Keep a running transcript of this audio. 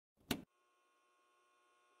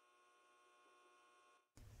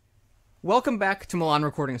Welcome back to Milan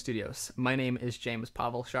Recording Studios. My name is James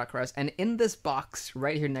Pavel Shakras, and in this box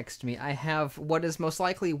right here next to me, I have what is most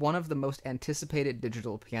likely one of the most anticipated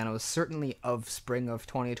digital pianos, certainly of spring of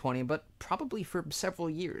 2020, but probably for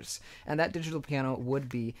several years. And that digital piano would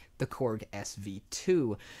be the Korg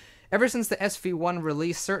SV2. Ever since the SV1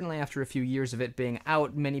 release, certainly after a few years of it being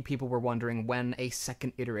out, many people were wondering when a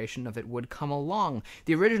second iteration of it would come along.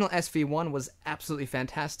 The original SV1 was absolutely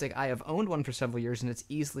fantastic. I have owned one for several years, and it's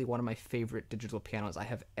easily one of my favorite digital pianos I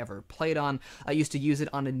have ever played on. I used to use it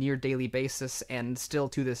on a near daily basis, and still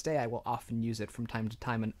to this day I will often use it from time to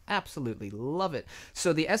time and absolutely love it.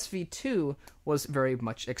 So the SV2 was very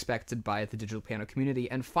much expected by the digital piano community,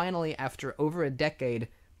 and finally, after over a decade,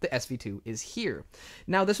 the SV2 is here.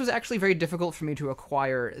 Now, this was actually very difficult for me to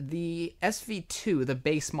acquire. The SV2, the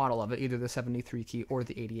base model of it, either the 73 key or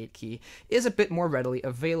the 88 key, is a bit more readily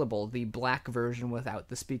available. The black version without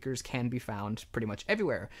the speakers can be found pretty much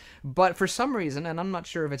everywhere. But for some reason, and I'm not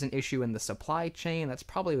sure if it's an issue in the supply chain, that's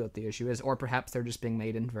probably what the issue is, or perhaps they're just being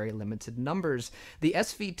made in very limited numbers, the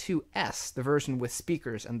SV2S, the version with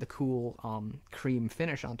speakers and the cool cream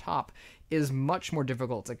finish on top, is much more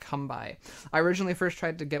difficult to come by. I originally first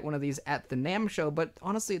tried to get one of these at the NAMM show, but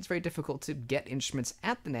honestly it's very difficult to get instruments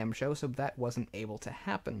at the NAMM show, so that wasn't able to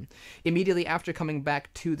happen. Immediately after coming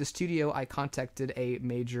back to the studio, I contacted a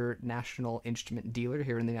major national instrument dealer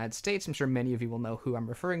here in the United States. I'm sure many of you will know who I'm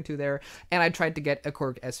referring to there, and I tried to get a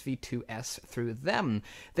Korg SV2S through them.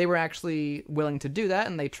 They were actually willing to do that,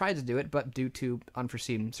 and they tried to do it, but due to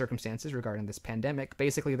unforeseen circumstances regarding this pandemic,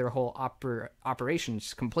 basically their whole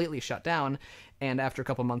operations completely shut down. And after a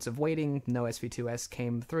couple months of waiting, no SV2S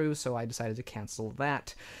came through, so I decided to cancel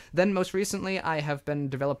that. Then most recently, I have been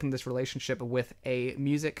developing this relationship with a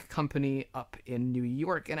music company up in New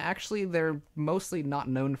York, and actually they're mostly not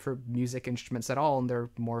known for music instruments at all, and they're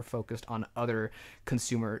more focused on other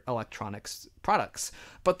consumer electronics products.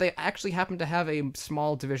 But they actually happen to have a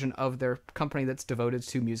small division of their company that's devoted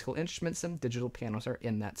to musical instruments, and digital pianos are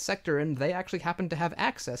in that sector, and they actually happen to have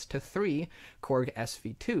access to 3 Korg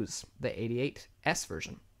SV2s, the 88S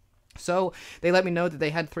version. So they let me know that they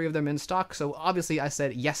had 3 of them in stock, so obviously I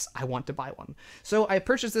said, yes, I want to buy one. So I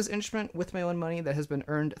purchased this instrument with my own money that has been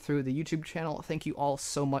earned through the YouTube channel. Thank you all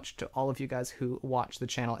so much to all of you guys who watch the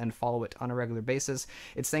channel and follow it on a regular basis.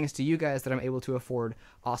 It's thanks to you guys that I'm able to afford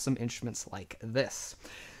awesome instruments like this.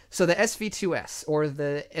 So the SV2S, or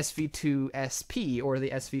the SV2SP, or the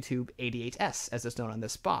SV288S, as it's known on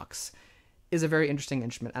this box, is a very interesting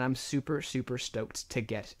instrument, and I'm super, super stoked to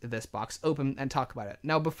get this box open and talk about it.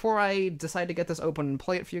 Now, before I decide to get this open and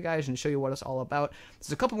play it for you guys and show you what it's all about,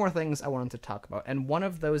 there's a couple more things I wanted to talk about, and one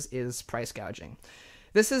of those is price gouging.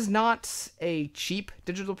 This is not a cheap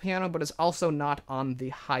digital piano, but it's also not on the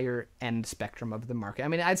higher end spectrum of the market. I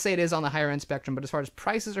mean, I'd say it is on the higher end spectrum, but as far as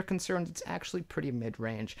prices are concerned, it's actually pretty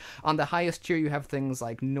mid-range. On the highest tier, you have things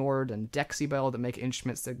like Nord and Decibel that make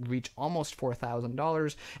instruments that reach almost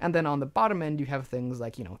 $4,000, and then on the bottom end, you have things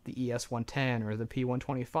like, you know, the ES110 or the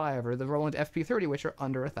P125 or the Roland FP30, which are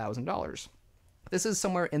under $1,000. This is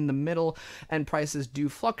somewhere in the middle, and prices do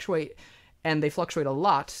fluctuate, and they fluctuate a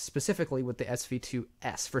lot, specifically with the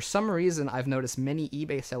SV2S. For some reason, I've noticed many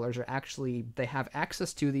eBay sellers are actually, they have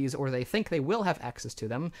access to these, or they think they will have access to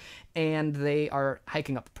them, and they are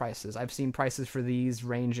hiking up prices. I've seen prices for these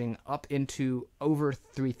ranging up into over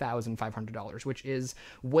 $3,500, which is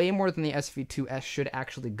way more than the SV2S should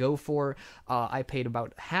actually go for. I paid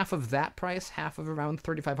about half of that price, half of around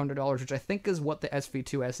 $3,500, which I think is what the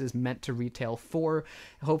SV2S is meant to retail for.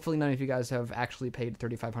 Hopefully none of you guys have actually paid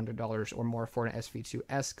 $3,500 or more for an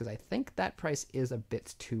SV2S, because I think that price is a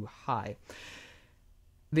bit too high.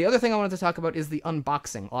 The other thing I wanted to talk about is the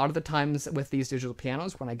unboxing. A lot of the times with these digital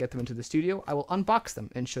pianos, when I get them into the studio, I will unbox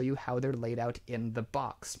them and show you how they're laid out in the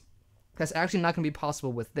box. That's actually not going to be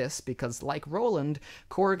possible with this, because like Roland,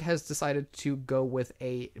 Korg has decided to go with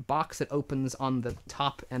a box that opens on the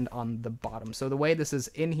top and on the bottom. So the way this is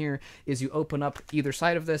in here is you open up either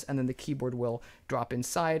side of this, and then the keyboard will drop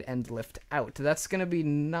inside and lift out. That's going to be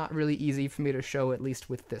not really easy for me to show, at least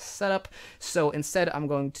with this setup. So instead, I'm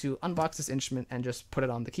going to unbox this instrument and just put it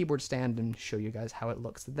on the keyboard stand and show you guys how it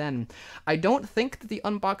looks then. I don't think that the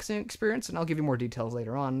unboxing experience, and I'll give you more details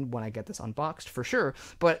later on when I get this unboxed for sure,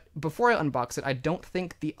 but before I unbox it, I don't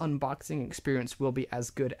think the unboxing experience will be as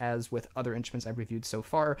good as with other instruments I've reviewed so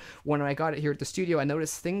far. When I got it here at the studio, I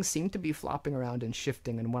noticed things seem to be flopping around and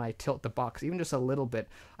shifting, and when I tilt the box even just a little bit,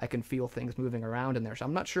 I can feel things moving around in there, so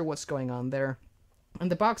I'm not sure what's going on there.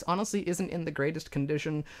 And the box honestly isn't in the greatest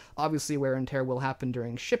condition. Obviously wear and tear will happen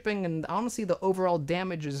during shipping, and honestly the overall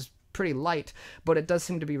damage is pretty light, but it does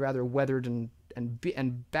seem to be rather weathered and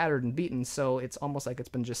battered and beaten, so it's almost like it's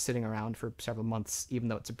been just sitting around for several months, even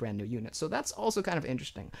though it's a brand new unit. So that's also kind of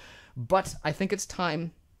interesting. But I think it's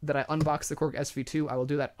time that I unbox the Korg SV2. I will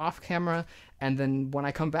do that off camera, and then when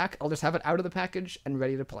I come back, I'll just have it out of the package and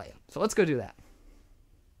ready to play. So let's go do that.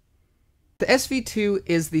 The SV2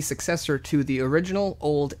 is the successor to the original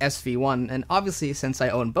old SV1, and obviously since I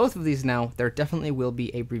own both of these now, there definitely will be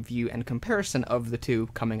a review and comparison of the two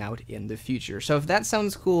coming out in the future. So if that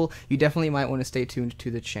sounds cool, you definitely might want to stay tuned to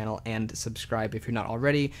the channel and subscribe if you're not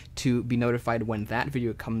already to be notified when that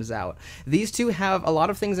video comes out. These two have a lot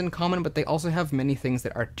of things in common, but they also have many things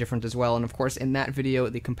that are different as well, and of course in that video,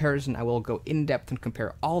 the comparison, I will go in depth and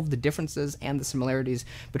compare all of the differences and the similarities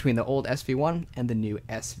between the old SV1 and the new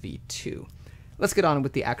SV2. Let's get on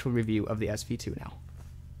with the actual review of the SV2 now.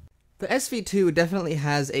 The SV2 definitely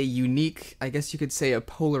has a unique, I guess you could say a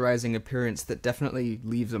polarizing appearance that definitely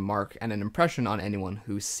leaves a mark and an impression on anyone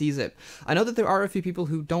who sees it. I know that there are a few people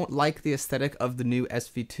who don't like the aesthetic of the new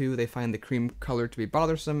SV2, they find the cream color to be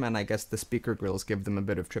bothersome, and I guess the speaker grills give them a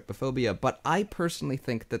bit of trypophobia, but I personally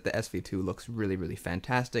think that the SV2 looks really, really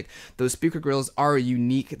fantastic. Those speaker grills are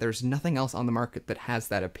unique, there's nothing else on the market that has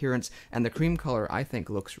that appearance, and the cream color I think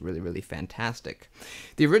looks really, really fantastic.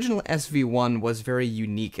 The original SV1 was very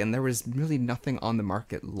unique, and there was really nothing on the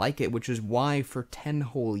market like it, which is why for 10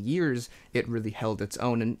 whole years it really held its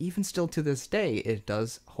own, and even still to this day it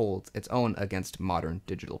does hold its own against modern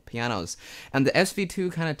digital pianos. And the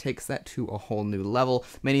SV2 kind of takes that to a whole new level.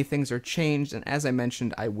 Many things are changed, and as I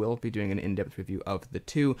mentioned, I will be doing an in-depth review of the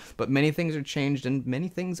two, but many things are changed and many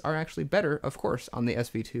things are actually better, of course, on the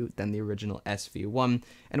SV2 than the original SV1,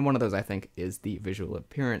 and one of those I think is the visual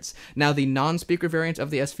appearance. Now the non-speaker variant of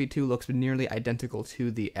the SV2 looks nearly identical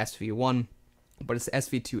to the SV1, but it's the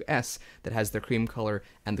SV2S that has the cream color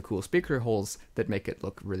and the cool speaker holes that make it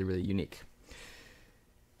look really, really unique.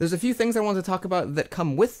 There's a few things I want to talk about that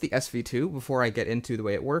come with the SV2 before I get into the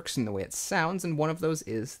way it works and the way it sounds, and one of those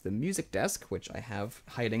is the music desk, which I have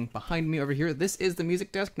hiding behind me over here. This is the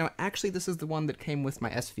music desk. Now, actually, this is the one that came with my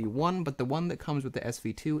SV1, but the one that comes with the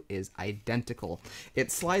SV2 is identical.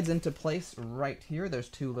 It slides into place right here. There's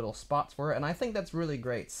two little spots for it, and I think that's really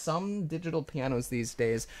great. Some digital pianos these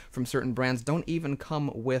days from certain brands don't even come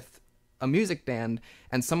with a music stand,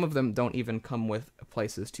 and some of them don't even come with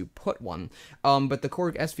places to put one. But the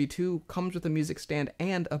Korg SV2 comes with a music stand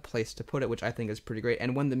and a place to put it, which I think is pretty great.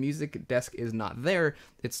 And when the music desk is not there,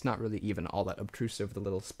 it's not really even all that obtrusive. The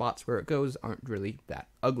little spots where it goes aren't really that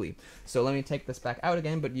ugly. So let me take this back out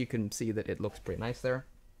again, but you can see that it looks pretty nice there.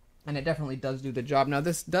 And it definitely does do the job. Now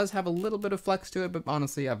this does have a little bit of flex to it, but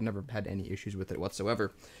honestly, I've never had any issues with it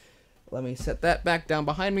whatsoever. Let me set that back down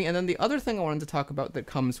behind me, and then the other thing I wanted to talk about that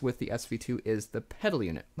comes with the SV2 is the pedal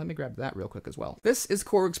unit. Let me grab that real quick as well. This is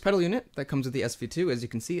Korg's pedal unit that comes with the SV2. As you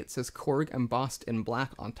can see, it says Korg embossed in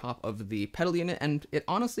black on top of the pedal unit, and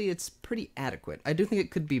honestly, it's pretty adequate. I do think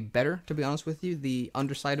it could be better, to be honest with you. The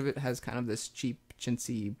underside of it has kind of this cheap,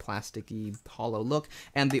 chintzy, plasticky, hollow look,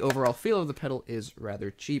 and the overall feel of the pedal is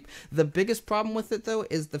rather cheap. The biggest problem with it, though,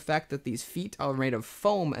 is the fact that these feet are made of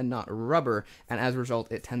foam and not rubber, and as a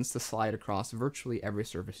result, it tends to slide across virtually every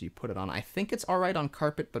surface you put it on. I think it's alright on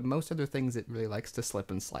carpet, but most other things it really likes to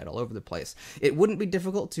slip and slide all over the place. It wouldn't be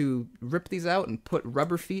difficult to rip these out and put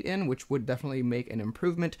rubber feet in, which would definitely make an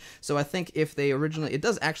improvement, so I think if they originally... It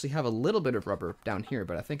does actually have a little bit of rubber down here,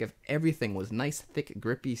 but I think if everything was nice, thick,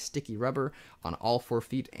 grippy, sticky rubber on all 4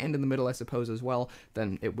 feet and in the middle, I suppose, as well,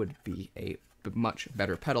 then it would be a much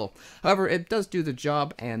better pedal. However, it does do the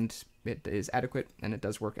job, and it is adequate, and it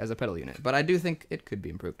does work as a pedal unit, but I do think it could be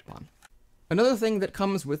improved upon. Another thing that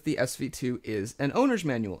comes with the SV2 is an owner's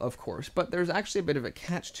manual, of course, but there's actually a bit of a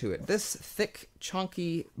catch to it. This thick,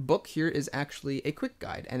 chunky book here is actually a quick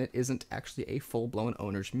guide, and it isn't actually a full-blown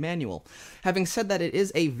owner's manual. Having said that, it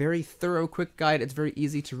is a very thorough quick guide. It's very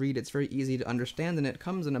easy to read, it's very easy to understand, and it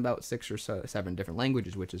comes in about 6 or 7 different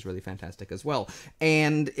languages, which is really fantastic as well.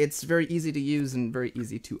 And it's very easy to use and very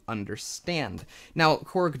easy to understand. Now,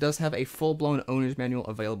 Korg does have a full-blown owner's manual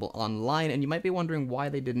available online, and you might be wondering why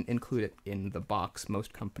they didn't include it in the box.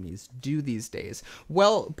 Most companies do these days.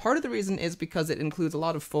 Well, part of the reason is because it includes a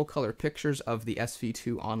lot of full-color pictures of the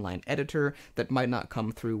SV2 online editor that might not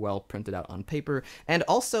come through well printed out on paper, and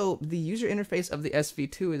also the user interface of the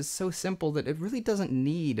SV2 is so simple that it really doesn't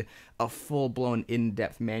need a full-blown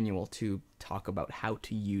in-depth manual to talk about how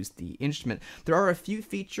to use the instrument. There are a few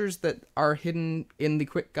features that are hidden in the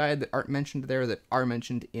quick guide that aren't mentioned there that are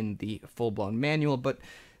mentioned in the full-blown manual, but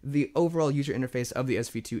the overall user interface of the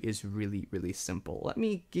SV2 is really, really simple. Let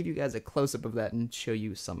me give you guys a close-up of that and show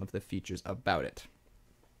you some of the features about it.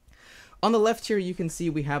 On the left here, you can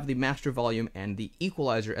see we have the master volume and the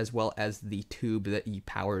equalizer, as well as the tube that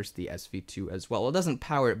powers the SV2 as well. Well, it doesn't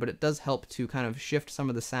power it, but it does help to kind of shift some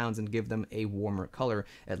of the sounds and give them a warmer color.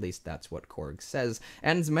 At least that's what Korg says.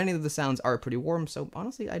 And many of the sounds are pretty warm, so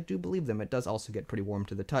honestly, I do believe them. It does also get pretty warm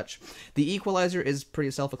to the touch. The equalizer is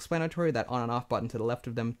pretty self-explanatory. That on and off button to the left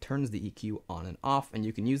of them turns the EQ on and off, and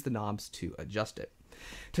you can use the knobs to adjust it.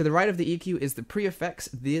 To the right of the EQ is the pre-effects.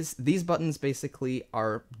 These buttons basically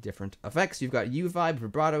are different effects. You've got U-Vibe,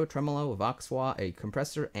 Vibrato, Tremolo, Vox-Wah, a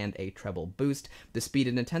compressor, and a treble boost. The speed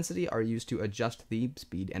and intensity are used to adjust the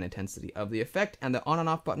speed and intensity of the effect, and the on and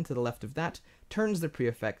off button to the left of that turns the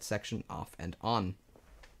pre-effect section off and on.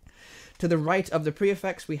 To the right of the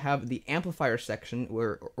pre-effects, we have the amplifier section,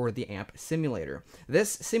 or the amp simulator.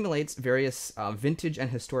 This simulates various vintage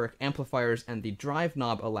and historic amplifiers, and the drive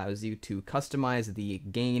knob allows you to customize the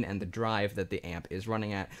gain and the drive that the amp is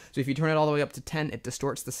running at. So if you turn it all the way up to 10, it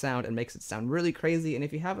distorts the sound and makes it sound really crazy, and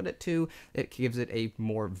if you have it at 2, it gives it a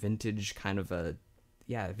more vintage kind of a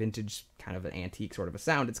vintage kind of an antique sort of a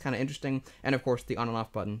sound. It's kind of interesting. And of course, the on and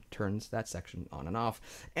off button turns that section on and off.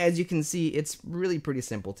 As you can see, it's really pretty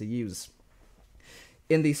simple to use.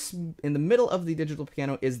 In the middle of the digital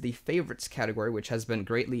piano is the favorites category, which has been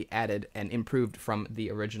greatly added and improved from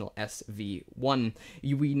the original SV1.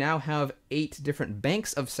 We now have 8 different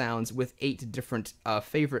banks of sounds with 8 different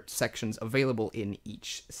favorite sections available in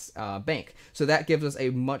each bank. So that gives us a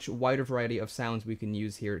much wider variety of sounds we can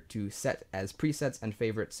use here to set as presets and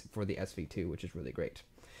favorites for the SV2, which is really great.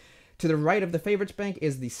 To the right of the favorites bank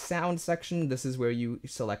is the sound section. This is where you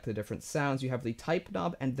select the different sounds. You have the type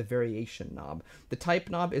knob and the variation knob. The type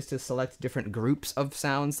knob is to select different groups of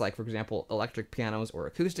sounds, like for example, electric pianos or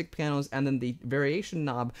acoustic pianos, and then the variation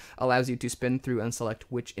knob allows you to spin through and select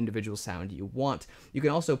which individual sound you want. You can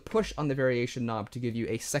also push on the variation knob to give you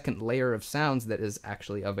a second layer of sounds that is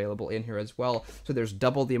actually available in here as well. So there's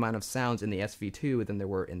double the amount of sounds in the SV2 than there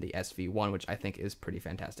were in the SV1, which I think is pretty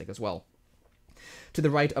fantastic as well. To the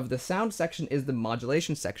right of the sound section is the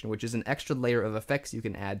modulation section, which is an extra layer of effects you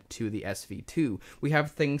can add to the SV2. We have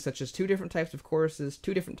things such as 2 different types of choruses,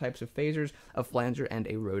 2 different types of phasers, a flanger, and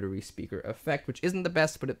a rotary speaker effect, which isn't the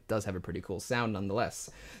best, but it does have a pretty cool sound nonetheless.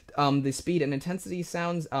 The speed and intensity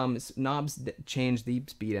sounds, knobs change the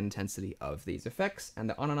speed and intensity of these effects, and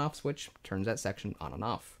the on and off switch turns that section on and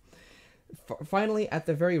off. Finally, at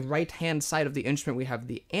the very right-hand side of the instrument, we have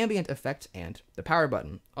the ambient effect and the power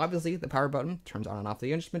button. Obviously, the power button turns on and off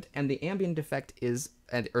the instrument, and the ambient effect is,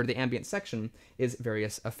 or the ambient section is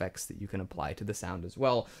various effects that you can apply to the sound as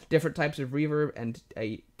well. Different types of reverb and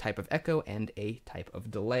a type of echo and a type of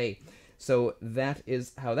delay. So that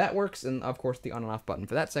is how that works, and of course, the on and off button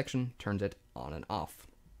for that section turns it on and off.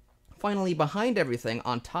 Finally, behind everything,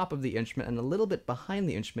 on top of the instrument and a little bit behind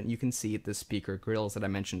the instrument, you can see the speaker grills that I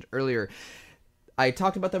mentioned earlier. I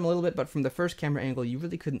talked about them a little bit, but from the first camera angle, you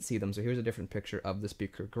really couldn't see them, so here's a different picture of the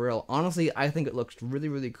speaker grill. Honestly, I think it looks really,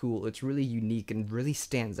 really cool. It's really unique and really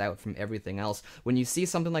stands out from everything else. When you see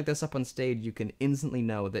something like this up on stage, you can instantly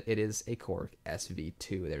know that it is a Korg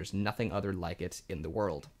SV2. There's nothing other like it in the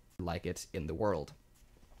world.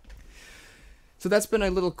 So that's been a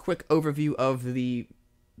little quick overview of the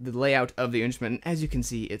layout of the instrument, and as you can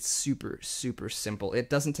see, it's super, super simple. It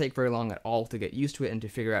doesn't take very long at all to get used to it and to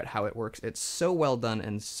figure out how it works. It's so well done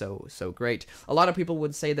and so great. A lot of people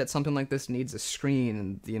would say that something like this needs a screen,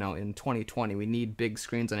 and you know, in 2020 we need big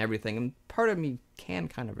screens on everything, and part of me can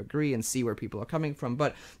kind of agree and see where people are coming from,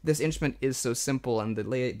 but this instrument is so simple, and the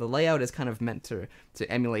layout is kind of meant to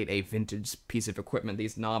emulate a vintage piece of equipment.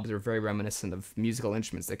 These knobs are very reminiscent of musical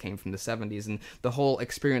instruments that came from the 70s, and the whole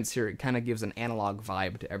experience here, it kind of gives an analog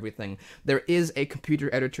vibe to everything. There is a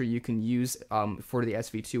computer editor you can use for the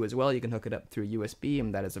SV2 as well. You can hook it up through USB,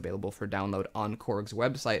 and that is available for download on Korg's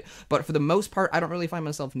website, but for the most part, I don't really find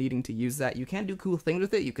myself needing to use that. You can do cool things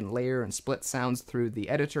with it. You can layer and split sounds through the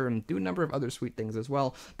editor and do a number of other sweet things as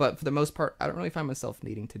well, but for the most part, I don't really find myself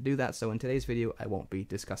needing to do that, so in today's video, I won't be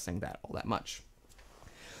discussing that all that much.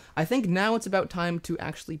 I think now it's about time to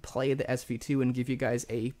actually play the SV2 and give you guys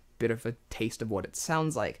a bit of a taste of what it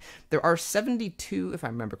sounds like. There are 72, if I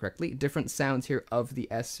remember correctly, different sounds here of the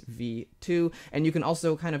SV2, and you can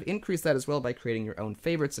also kind of increase that as well by creating your own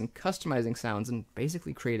favorites and customizing sounds and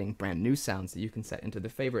basically creating brand new sounds that you can set into the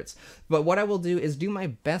favorites. But what I will do is do my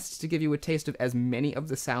best to give you a taste of as many of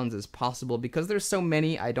the sounds as possible. Because there's so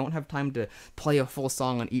many, I don't have time to play a full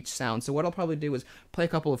song on each sound, so what I'll probably do is play a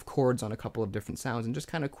couple of chords on a couple of different sounds and just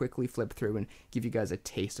kind of quickly flip through and give you guys a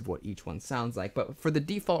taste of what each one sounds like. But for the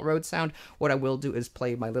default Rhodes sound. What I will do is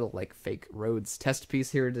play my little like fake Rhodes test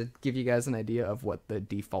piece here to give you guys an idea of what the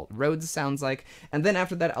default Rhodes sounds like, and then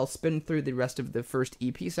after that I'll spin through the rest of the first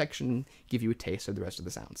EP section, give you a taste of the rest of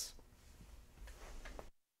the sounds.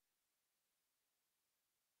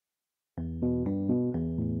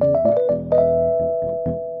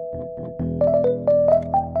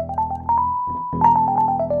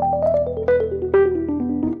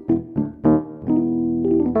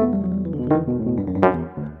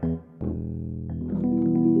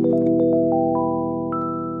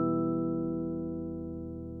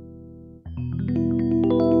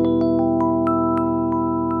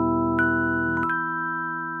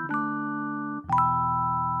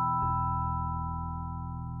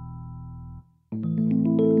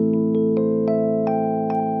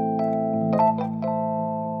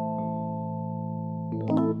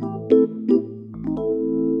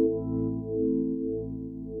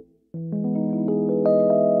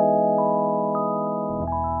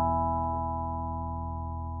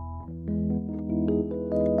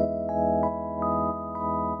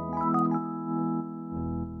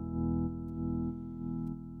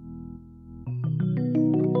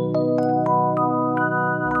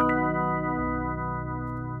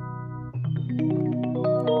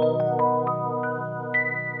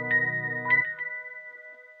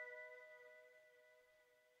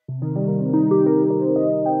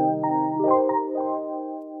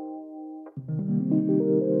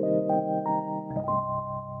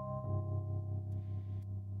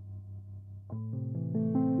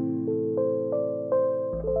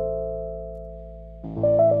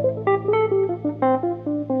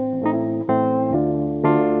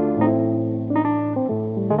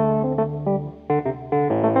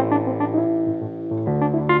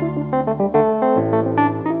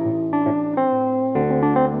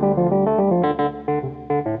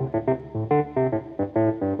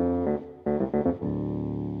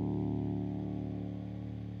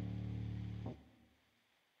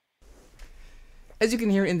 As you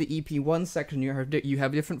can hear in the EP1 section, you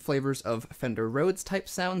have different flavors of Fender Rhodes type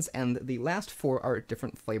sounds, and the last four are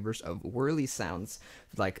different flavors of Whirly sounds,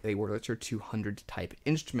 like a Wurlitzer 200 type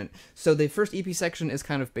instrument. So the first EP section is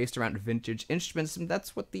kind of based around vintage instruments, and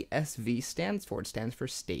that's what the SV stands for. It stands for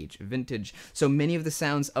Stage Vintage. So many of the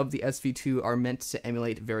sounds of the SV2 are meant to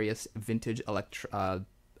emulate various vintage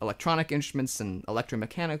electronic instruments and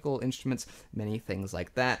electromechanical instruments, many things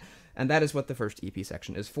like that. And that is what the first EP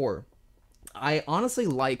section is for. I honestly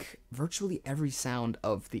like virtually every sound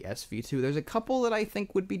of the SV2. There's a couple that I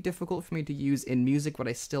think would be difficult for me to use in music, but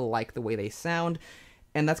I still like the way they sound.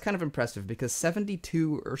 And that's kind of impressive because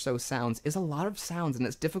 72 or so sounds is a lot of sounds, and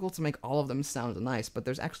it's difficult to make all of them sound nice, but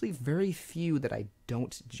there's actually very few that I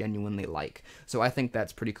don't genuinely like. So I think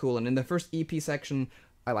that's pretty cool. And in the first EP section,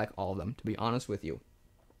 I like all of them, to be honest with you.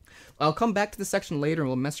 I'll come back to this section later and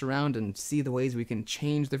we'll mess around and see the ways we can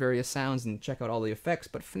change the various sounds and check out all the effects,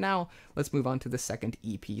 but for now, let's move on to the second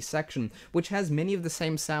EP section, which has many of the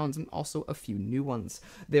same sounds and also a few new ones.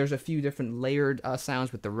 There's a few different layered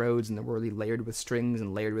sounds with the Rhodes and the Whirly layered with strings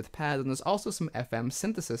and layered with pads, and there's also some FM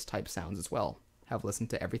synthesis type sounds as well. Have listened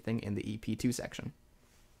to everything in the EP2 section.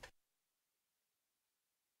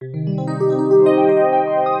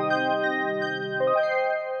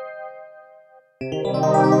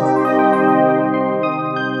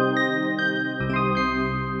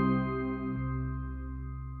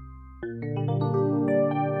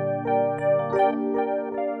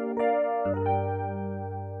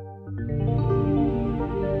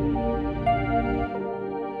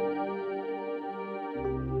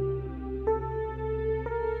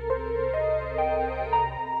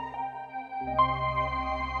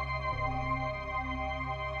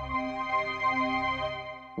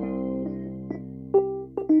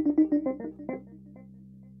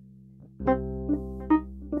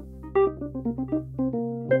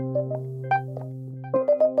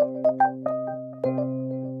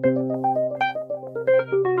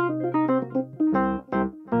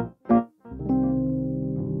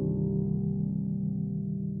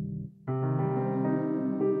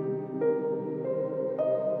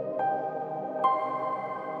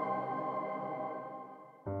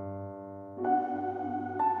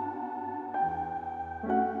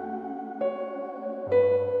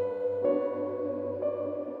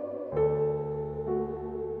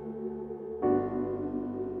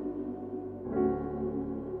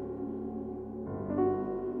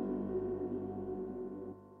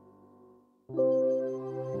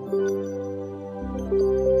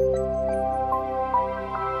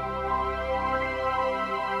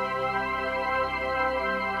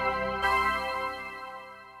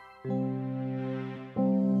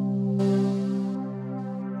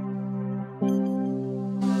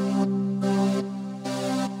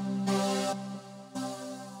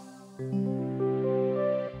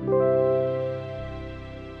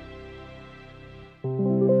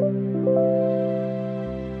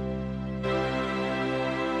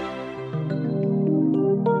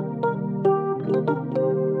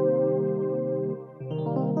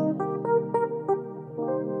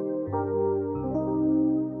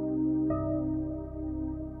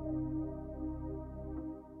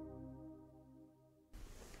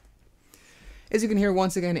 As you can hear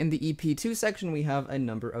once again in the EP2 section, we have a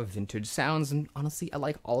number of vintage sounds, and honestly, I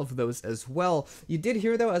like all of those as well. You did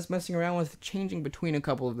hear, though, I was messing around with changing between a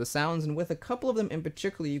couple of the sounds, and with a couple of them in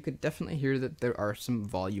particular, you could definitely hear that there are some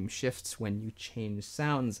volume shifts when you change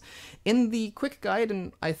sounds. In the quick guide,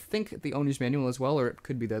 and I think the owner's manual as well, or it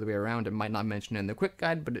could be the other way around, it might not mention it in the quick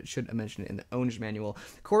guide, but it should mention it in the owner's manual.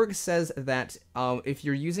 Korg says that if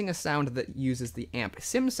you're using a sound that uses the amp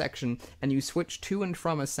sim section, and you switch to and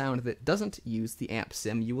from a sound that doesn't use the amp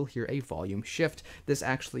sim, you will hear a volume shift. This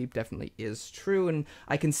actually definitely is true, and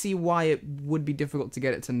I can see why it would be difficult to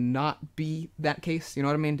get it to not be that case. You know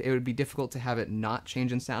what I mean? It would be difficult to have it not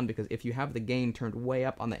change in sound, because if you have the gain turned way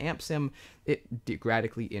up on the amp sim, it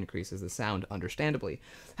radically increases the sound, understandably.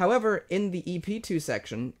 However, in the EP2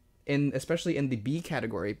 section, especially in the B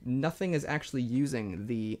category, nothing is actually using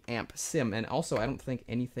the amp sim, and also I don't think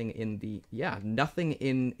anything in the, nothing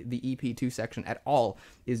in the EP2 section at all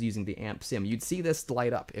is using the amp sim. You'd see this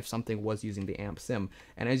light up if something was using the amp sim,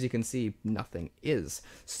 and as you can see, nothing is.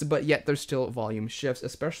 So, but yet there's still volume shifts,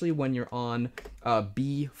 especially when you're on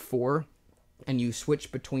B4, and you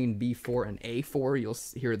switch between B4 and A4, you'll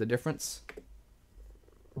hear the difference.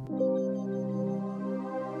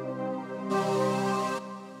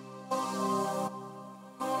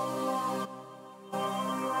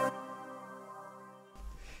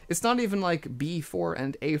 It's not even like B4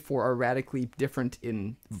 and A4 are radically different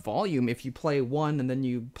in volume. If you play one and then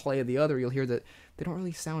you play the other, you'll hear that they don't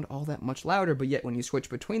really sound all that much louder, but yet when you switch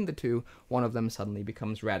between the two, one of them suddenly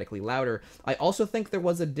becomes radically louder. I also think there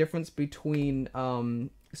was a difference between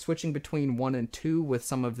switching between 1 and 2 with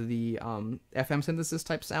some of the FM synthesis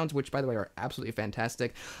type sounds, which, by the way, are absolutely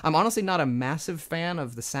fantastic. I'm honestly not a massive fan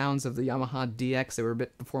of the sounds of the Yamaha DX. They were a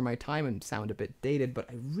bit before my time and sound a bit dated, but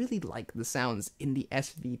I really like the sounds in the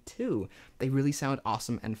SV2. They really sound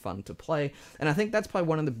awesome and fun to play, and I think that's probably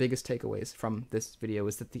one of the biggest takeaways from this video,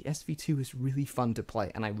 is that the SV2 is really fun to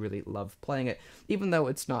play, and I really love playing it, even though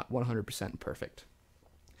it's not 100% perfect.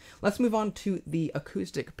 Let's move on to the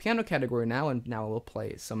acoustic piano category now, and now we'll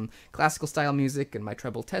play some classical style music and my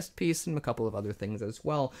treble test piece and a couple of other things as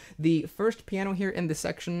well. The first piano here in this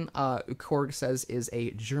section, Korg says, is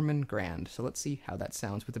a German grand, so let's see how that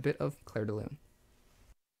sounds with a bit of Clair de Lune.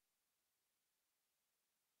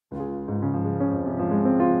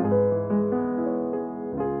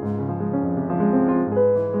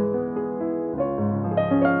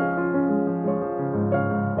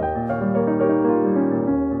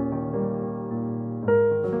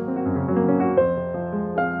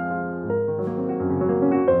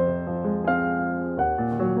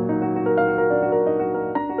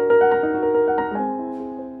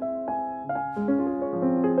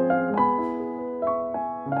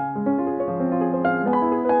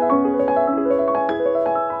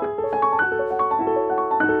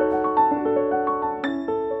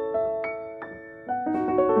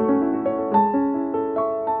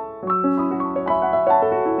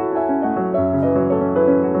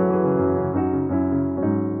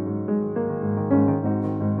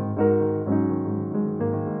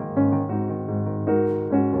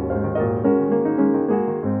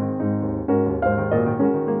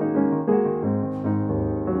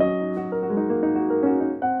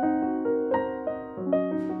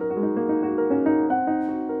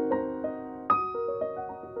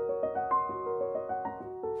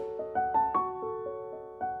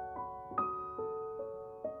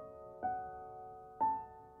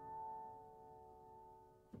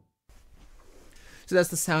 So that's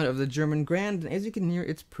the sound of the German grand, and as you can hear,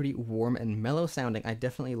 it's pretty warm and mellow sounding. I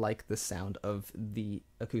definitely like the sound of the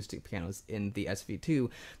acoustic pianos in the SV2.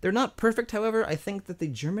 They're not perfect, however. I think that the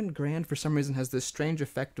German grand, for some reason, has this strange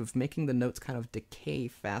effect of making the notes kind of decay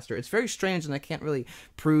faster. It's very strange, and I can't really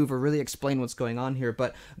prove or really explain what's going on here,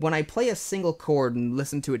 but when I play a single chord and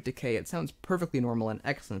listen to it decay, it sounds perfectly normal and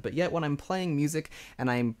excellent. But yet when I'm playing music, and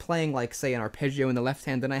I'm playing, like, say, an arpeggio in the left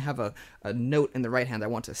hand, then I have a note in the right hand I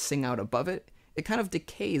want to sing out above it, it kind of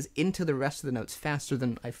decays into the rest of the notes faster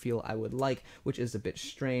than I feel I would like, which is a bit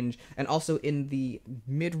strange. And also in the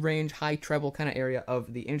mid-range, high treble kind of area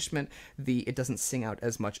of the instrument, it doesn't sing out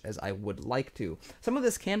as much as I would like to. Some of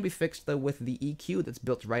this can be fixed, though, with the EQ that's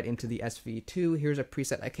built right into the SV2. Here's a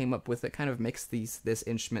preset I came up with that kind of makes this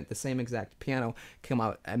instrument, the same exact piano, come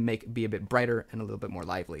out and be a bit brighter and a little bit more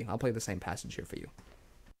lively. I'll play the same passage here for you.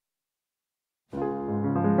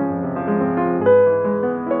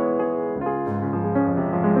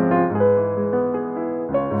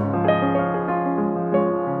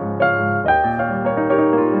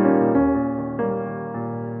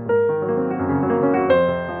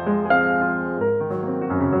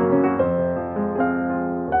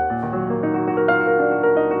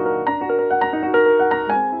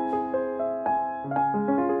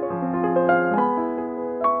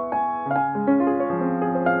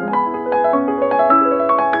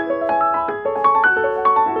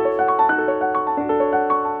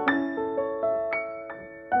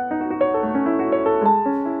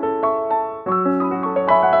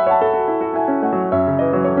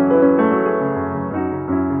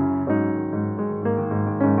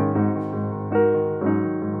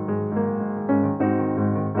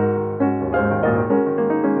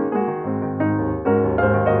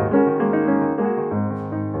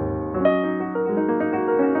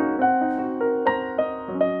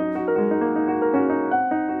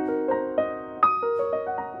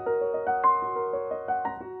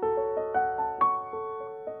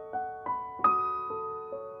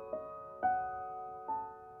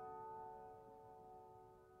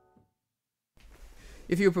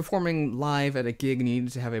 If you're performing live at a gig and you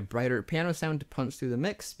need to have a brighter piano sound to punch through the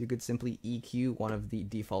mix, you could simply EQ one of the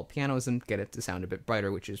default pianos and get it to sound a bit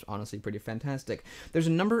brighter, which is honestly pretty fantastic. There's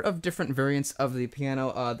a number of different variants of the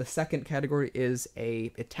piano. The second category is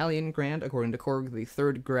a Italian grand, according to Korg. The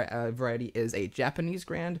third variety is a Japanese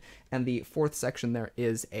grand, and the fourth section there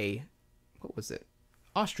is a, what was it?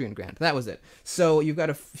 Austrian grand. That was it. So you've got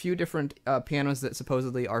a few different pianos that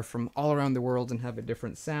supposedly are from all around the world and have a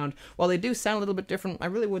different sound. While they do sound a little bit different, I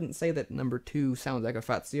really wouldn't say that number 2 sounds like a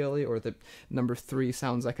Fazioli, or that number 3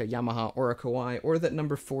 sounds like a Yamaha or a Kawai, or that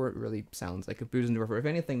number 4 really sounds like a Busendorfer. If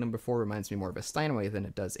anything, number 4 reminds me more of a Steinway than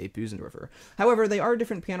it does a Busendorfer. However, they are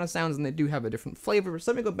different piano sounds and they do have a different flavor.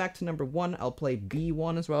 So let me go back to number 1. I'll play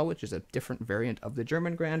B1 as well, which is a different variant of the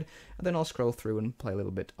German grand, and then I'll scroll through and play a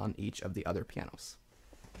little bit on each of the other pianos.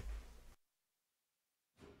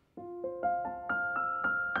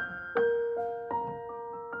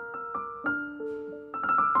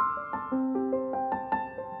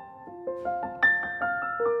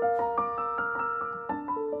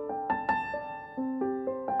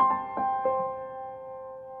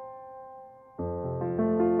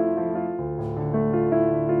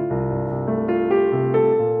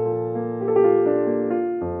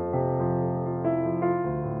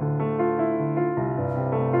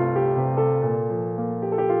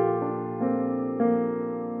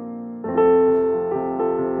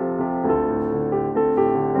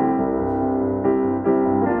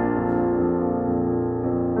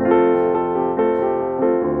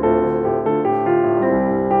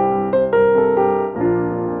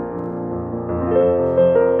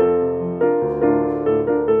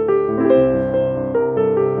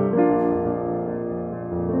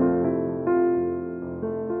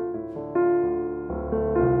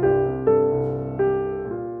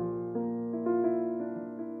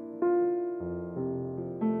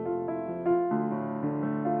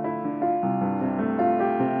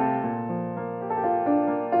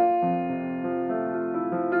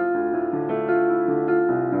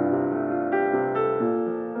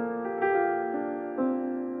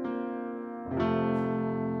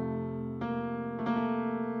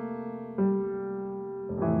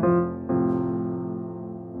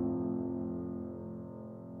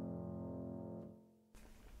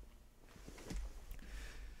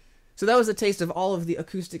 So that was a taste of all of the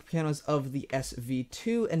acoustic pianos of the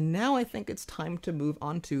SV2, and now I think it's time to move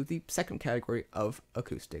on to the second category of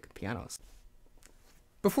acoustic pianos.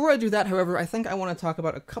 Before I do that, however, I think I want to talk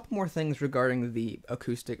about a couple more things regarding the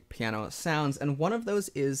acoustic piano sounds, and one of those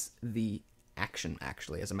is the action,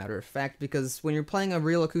 actually, as a matter of fact, because when you're playing a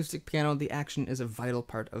real acoustic piano, the action is a vital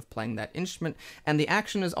part of playing that instrument, and the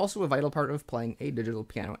action is also a vital part of playing a digital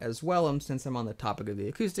piano as well. And since I'm on the topic of the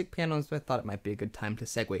acoustic pianos, I thought it might be a good time to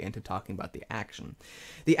segue into talking about the action.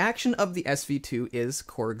 The action of the SV2 is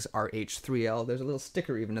Korg's RH3L. There's a little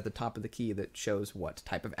sticker even at the top of the key that shows what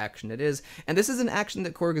type of action it is, and this is an action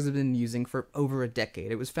that Korg has been using for over a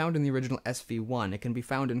decade. It was found in the original SV1, it can be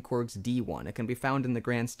found in Korg's D1, it can be found in the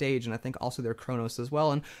Grand Stage, and I think also their Kronos as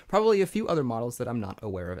well, and probably a few other models that I'm not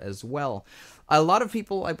aware of as well. A lot of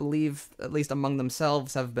people, I believe, at least among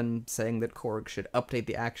themselves, have been saying that Korg should update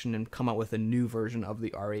the action and come out with a new version of the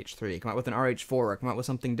RH3, come out with an RH4, or come out with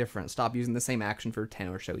something different, stop using the same action for 10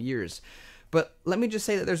 or so years. But let me just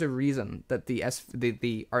say that there's a reason that the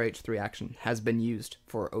RH3 action has been used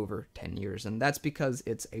for over 10 years, and that's because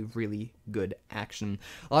it's a really good action.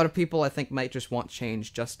 A lot of people, I think, might just want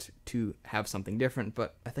change just to have something different,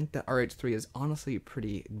 but I think that RH3 is honestly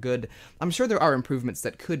pretty good. I'm sure there are improvements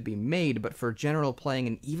that could be made, but for general playing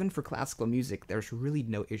and even for classical music, there's really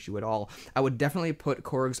no issue at all. I would definitely put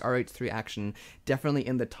Korg's RH3 action definitely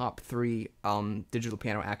in the top 3 digital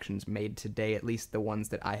piano actions made today, at least the ones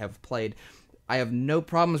that I have played. I have no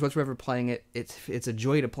problems whatsoever playing it. It's a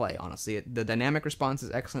joy to play, honestly. The dynamic response is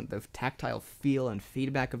excellent. The tactile feel and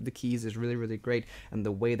feedback of the keys is really, really great. And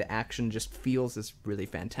the way the action just feels is really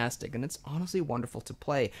fantastic. And it's honestly wonderful to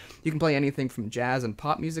play. You can play anything from jazz and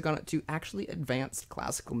pop music on it to actually advanced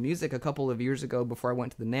classical music. A couple of years ago, before I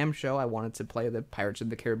went to the NAMM show, I wanted to play the Pirates of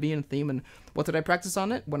the Caribbean theme. And what did I practice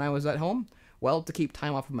on it when I was at home? Well, to keep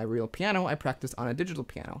time off of my real piano, I practiced on a digital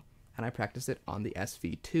piano. And I practiced it on the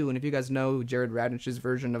SV2. And if you guys know Jared Radnich's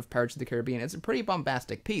version of Pirates of the Caribbean, it's a pretty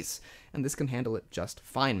bombastic piece, and this can handle it just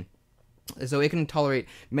fine. So it can tolerate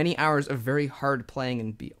many hours of very hard playing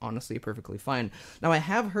and be honestly perfectly fine. Now, I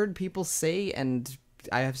have heard people say, and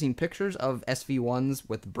I have seen pictures of SV1s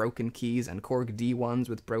with broken keys and Korg D1s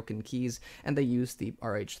with broken keys, and they use the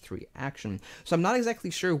RH3 action. So I'm not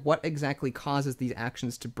exactly sure what exactly causes these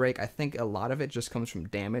actions to break. I think a lot of it just comes from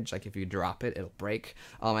damage, like if you drop it, it'll break.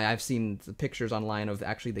 I've seen the pictures online of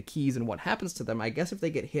actually the keys and what happens to them. I guess if they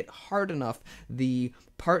get hit hard enough, the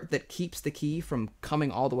part that keeps the key from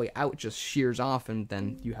coming all the way out just shears off, and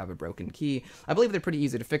then you have a broken key. I believe they're pretty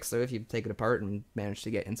easy to fix, though. If you take it apart and manage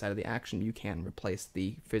to get inside of the action, you can replace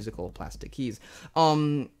the physical plastic keys.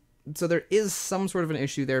 So there is some sort of an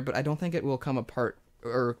issue there, but I don't think it will come apart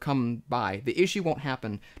or come by. The issue won't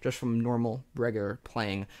happen just from normal, regular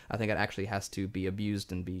playing. I think it actually has to be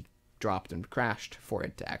abused and be dropped and crashed for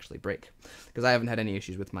it to actually break, because I haven't had any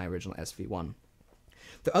issues with my original SV1.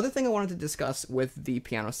 The other thing I wanted to discuss with the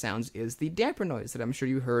piano sounds is the damper noise that I'm sure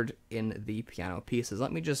you heard in the piano pieces.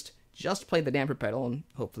 Let me just play the damper pedal, and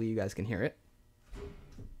hopefully you guys can hear it.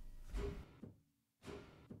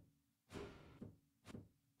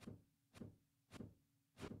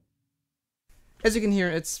 As you can hear,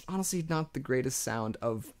 it's honestly not the greatest sound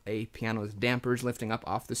of a piano's dampers lifting up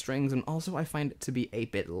off the strings, and also I find it to be a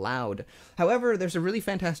bit loud. However, there's a really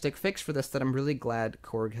fantastic fix for this that I'm really glad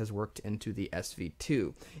Korg has worked into the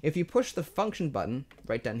SV2. If you push the function button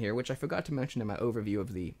right down here, which I forgot to mention in my overview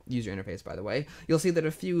of the user interface, by the way, you'll see that a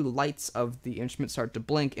few lights of the instrument start to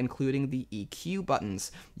blink, including the EQ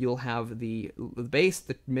buttons. You'll have the bass,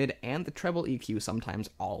 the mid, and the treble EQ sometimes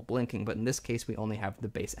all blinking, but in this case we only have the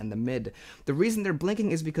bass and the mid. The reason they're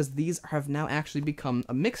blinking is because these have now actually become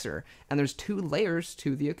a mixer, and there's two layers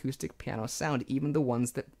to the acoustic piano sound, even the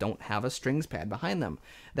ones that don't have a strings pad behind them.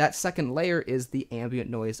 That second layer is the ambient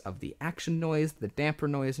noise of the action noise, the damper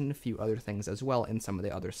noise, and a few other things as well in some of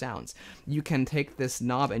the other sounds. You can take this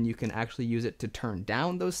knob and you can actually use it to turn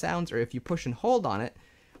down those sounds, or if you push and hold on it,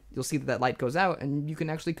 you'll see that that light goes out, and you can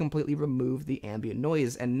actually completely remove the ambient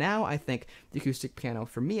noise. And now I think the acoustic piano,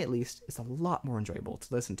 for me at least, is a lot more enjoyable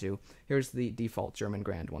to listen to. Here's the default German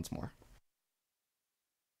Grand once more.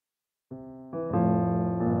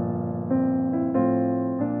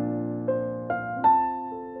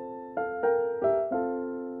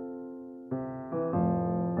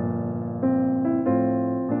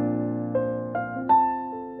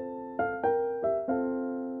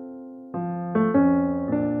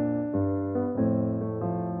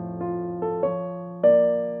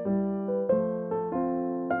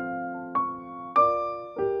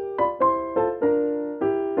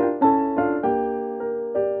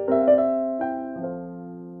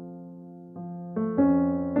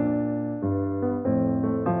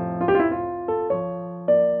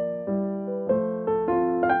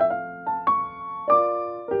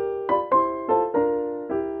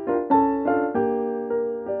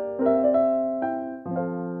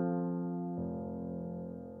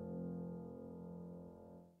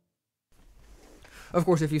 Of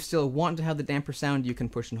course, if you still want to have the damper sound, you can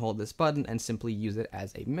push and hold this button and simply use it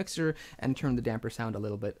as a mixer and turn the damper sound a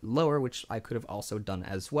little bit lower, which I could have also done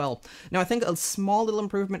as well. Now, I think a small little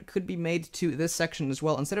improvement could be made to this section as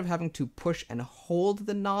well. Instead of having to push and hold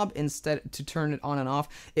the knob instead to turn it on and off,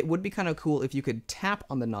 it would be kind of cool if you could tap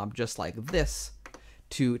on the knob just like this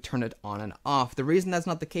to turn it on and off. The reason that's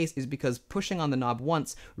not the case is because pushing on the knob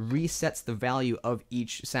once resets the value of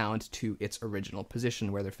each sound to its original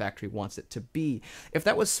position where the factory wants it to be. If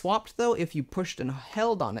that was swapped though, if you pushed and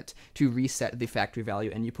held on it to reset the factory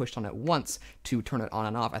value and you pushed on it once to turn it on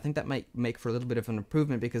and off, I think that might make for a little bit of an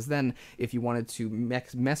improvement, because then if you wanted to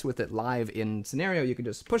mess with it live in scenario, you could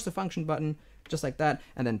just push the function button just like that,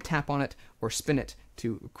 and then tap on it or spin it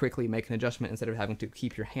to quickly make an adjustment instead of having to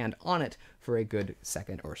keep your hand on it for a good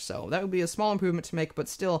second or so. That would be a small improvement to make, but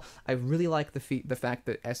still, I really like the fact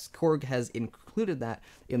that Korg has included that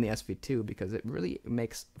in the SV2, because it really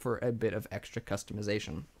makes for a bit of extra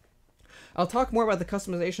customization. I'll talk more about the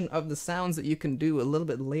customization of the sounds that you can do a little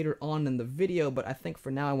bit later on in the video, but I think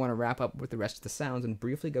for now I want to wrap up with the rest of the sounds and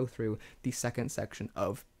briefly go through the second section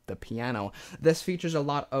of the piano. This features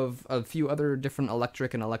a few other different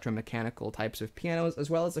electric and electromechanical types of pianos, as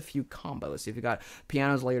well as a few combos. So you've got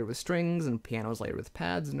pianos layered with strings and pianos layered with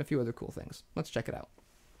pads and a few other cool things. Let's check it out.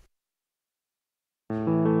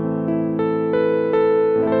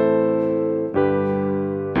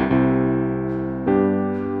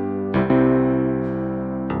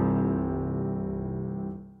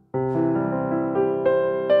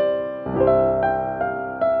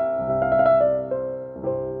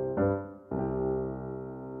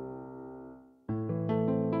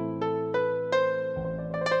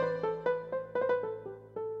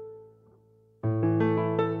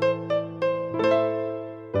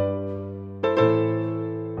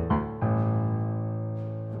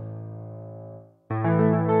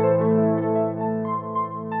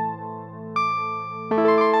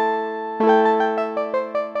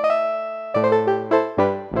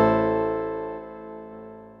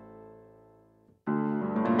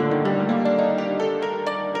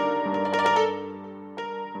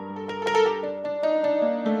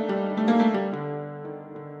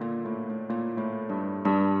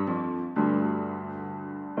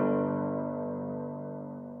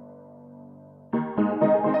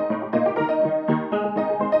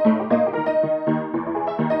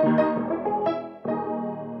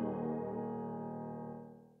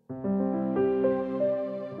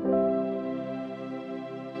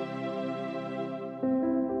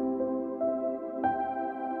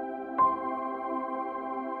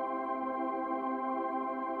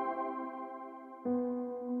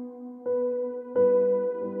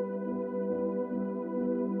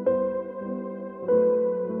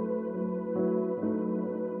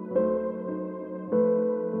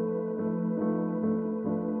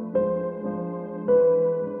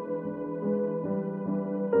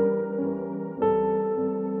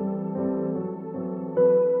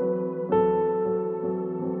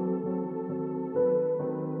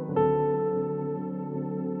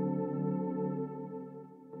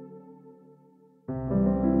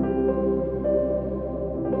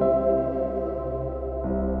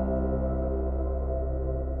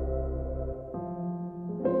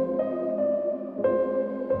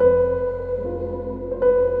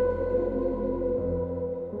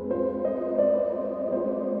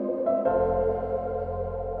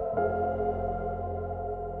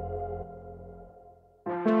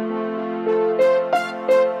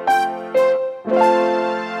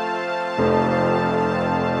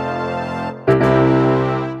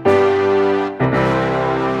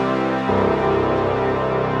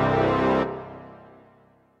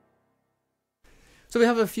 we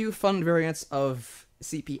have a few fun variants of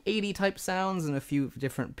CP80 type sounds and a few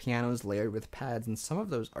different pianos layered with pads, and some of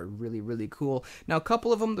those are really, really cool. Now, a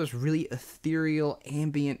couple of them, those really ethereal,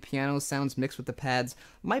 ambient piano sounds mixed with the pads,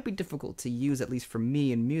 might be difficult to use, at least for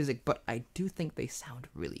me in music, but I do think they sound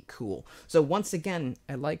really cool. So once again,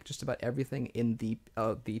 I like just about everything in the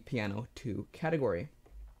Piano 2 category.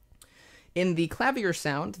 In the clavier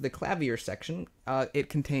sound, the clavier section, it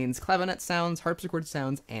contains clavinet sounds, harpsichord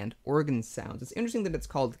sounds, and organ sounds. It's interesting that it's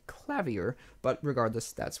called clavier, but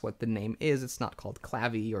regardless, that's what the name is. It's not called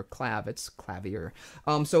clavy or clav, it's clavier.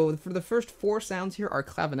 So for the first 4 sounds here are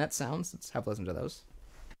clavinet sounds. Let's have a listen to those.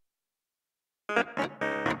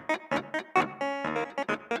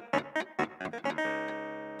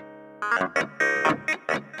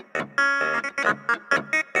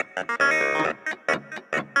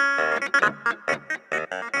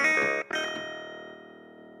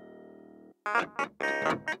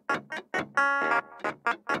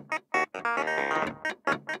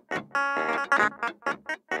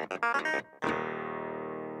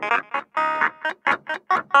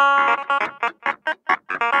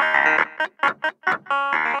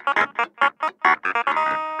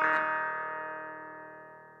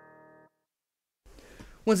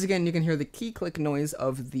 Once again, you can hear the key click noise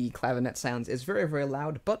of the clavinet sounds is very, very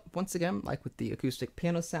loud, but once again, like with the acoustic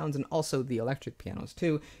piano sounds and also the electric pianos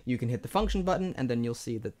too, you can hit the function button and then you'll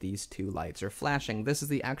see that these 2 lights are flashing. This is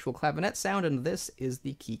the actual clavinet sound and this is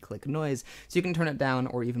the key click noise, so you can turn it down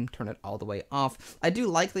or even turn it all the way off. I do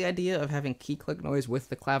like the idea of having key click noise with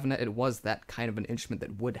the clavinet. It was that kind of an instrument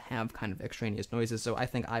that would have kind of extraneous noises, so I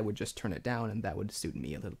think I would just turn it down and that would suit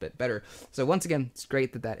me a little bit better. So once again, it's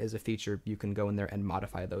great that that is a feature. You can go in there and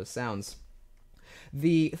modify those sounds.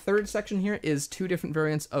 The third section here is 2 different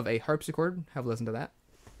variants of a harpsichord. Have a listen to that.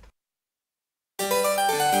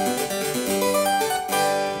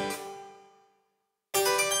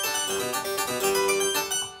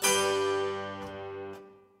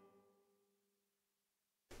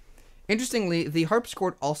 Interestingly, the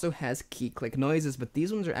harpsichord also has key click noises, but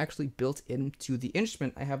these ones are actually built into the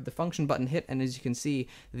instrument. I have the function button hit, and as you can see,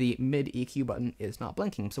 the mid EQ button is not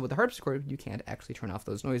blinking. So with the harpsichord, you can't actually turn off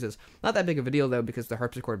those noises. Not that big of a deal, though, because the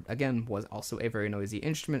harpsichord, again, was also a very noisy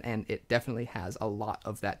instrument, and it definitely has a lot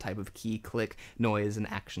of that type of key click noise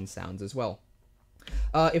and action sounds as well.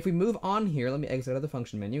 If we move on here, let me exit out of the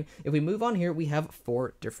function menu. If we move on here, we have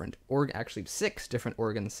 6 different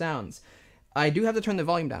organ sounds. I do have to turn the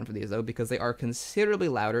volume down for these, though, because they are considerably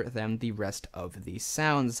louder than the rest of the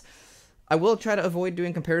sounds. I will try to avoid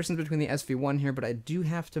doing comparisons between the SV1 here, but I do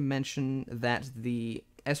have to mention that the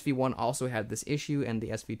SV1 also had this issue, and the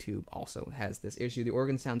SV2 also has this issue. The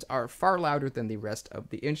organ sounds are far louder than the rest of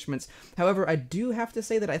the instruments. However, I do have to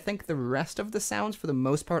say that I think the rest of the sounds, for the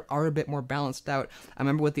most part, are a bit more balanced out. I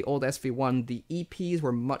remember with the old SV1, the EPs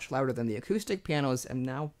were much louder than the acoustic pianos, and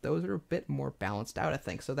now those are a bit more balanced out, I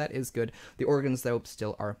think, so that is good. The organs, though,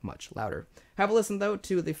 still are much louder. Have a listen, though,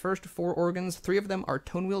 to the first 4 organs. 3 of them are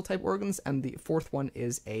tone wheel type organs, and the 4th one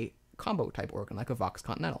is a combo type organ, like a Vox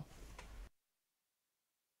Continental.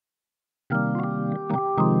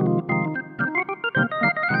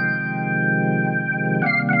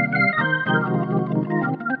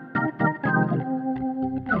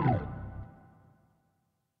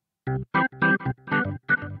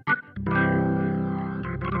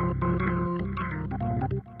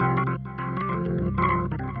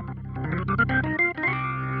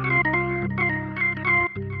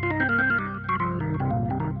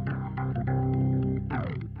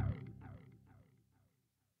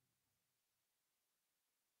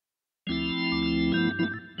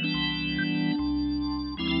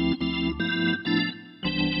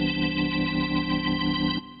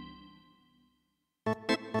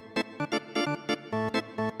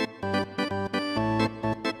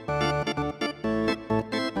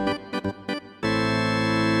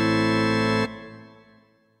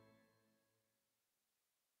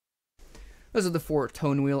 Those are the 4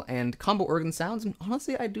 tone wheel and combo organ sounds, and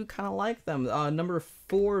honestly, I do kind of like them. Number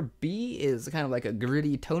 4B is kind of like a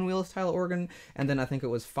gritty tone wheel style organ, and then I think it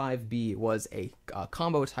was 5B was a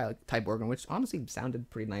combo type organ, which honestly sounded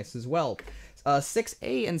pretty nice as well.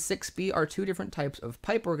 6A and 6B are 2 different types of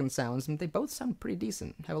pipe organ sounds, and they both sound pretty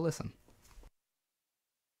decent. Have a listen.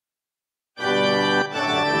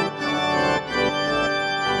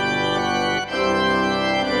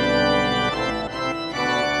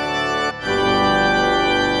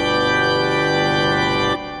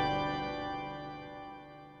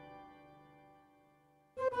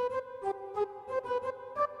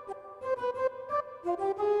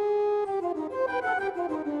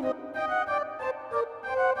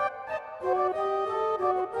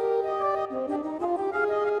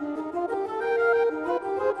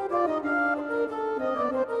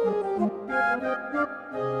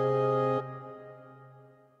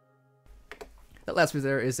 That last bit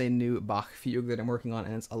there is a new Bach fugue that I'm working on,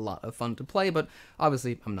 and it's a lot of fun to play, but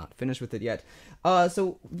obviously I'm not finished with it yet.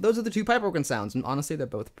 So those are the two pipe organ sounds, and honestly they're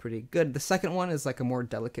both pretty good. The second one is like a more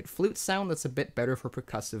delicate flute sound that's a bit better for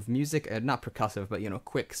percussive music, not percussive, but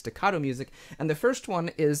quick staccato music. And the first one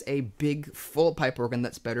is a big full pipe organ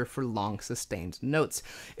that's better for long sustained notes.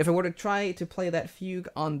 If I were to try to play that fugue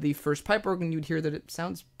on the first pipe organ, you'd hear that it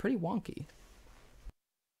sounds pretty wonky.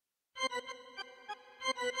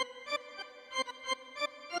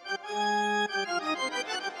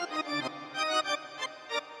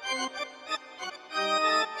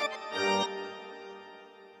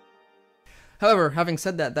 However, having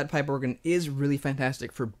said that, that pipe organ is really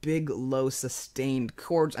fantastic for big, low, sustained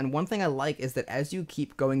chords, and one thing I like is that as you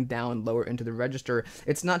keep going down lower into the register,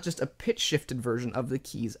 it's not just a pitch-shifted version of the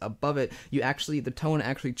keys above it. The tone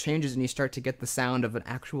actually changes, and you start to get the sound of an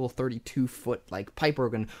actual 32-foot like pipe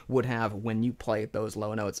organ would have when you play those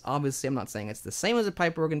low notes. Obviously, I'm not saying it's the same as a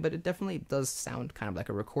pipe organ, but it definitely does sound kind of like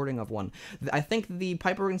a recording of one. I think the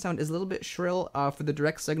pipe organ sound is a little bit shrill for the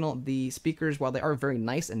direct signal. The speakers, while they are very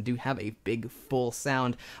nice and do have a big full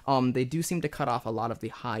sound, they do seem to cut off a lot of the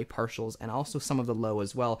high partials and also some of the low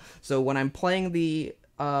as well. So when I'm playing the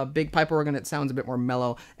big pipe organ, it sounds a bit more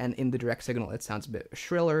mellow, and in the direct signal it sounds a bit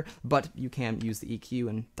shriller, but you can use the EQ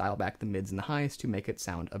and dial back the mids and the highs to make it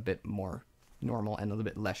sound a bit more normal and a little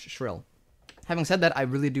bit less shrill. Having said that, I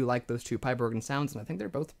really do like those two pipe organ sounds, and I think they're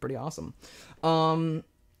both pretty awesome.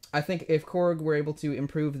 I think if Korg were able to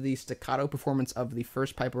improve the staccato performance of the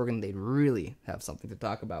first pipe organ, they'd really have something to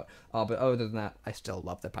talk about. But other than that, I still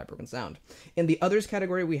love the pipe organ sound. In the others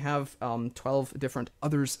category, we have 12 different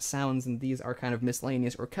others sounds, and these are kind of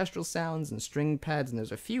miscellaneous orchestral sounds and string pads, and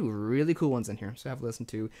there's a few really cool ones in here. So have a listen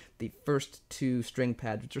to the first two string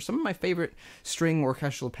pads, which are some of my favorite string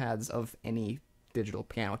orchestral pads of any digital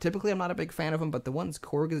piano. Typically, I'm not a big fan of them, but the ones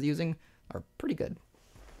Korg is using are pretty good.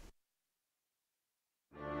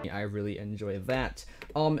 I really enjoy that.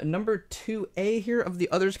 Number 2A here of the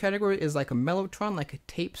others category is like a mellotron, like a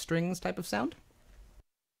tape strings type of sound.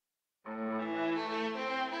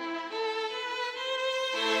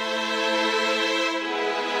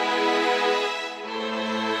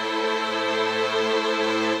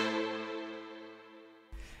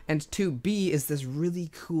 And 2B is this really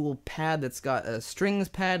cool pad that's got a strings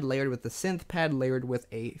pad layered with the synth pad layered with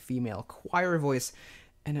a female choir voice,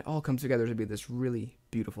 and it all comes together to be this really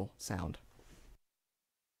beautiful sound.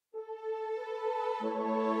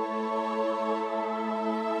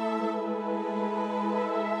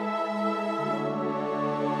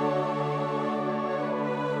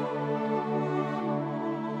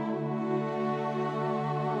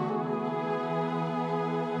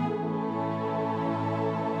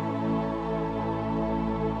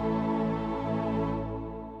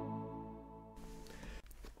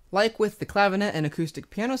 Like with the clavinet and acoustic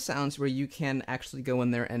piano sounds, where you can actually go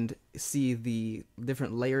in there and see the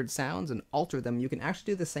different layered sounds and alter them, you can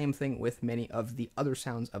actually do the same thing with many of the other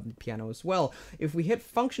sounds of the piano as well. If we hit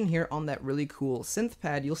function here on that really cool synth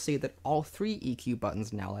pad, you'll see that all three EQ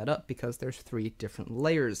buttons now light up because there's three different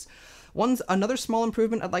layers. Another small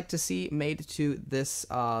improvement I'd like to see made to this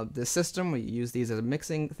system, where you use these as a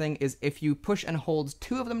mixing thing, is if you push and hold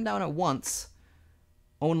two of them down at once,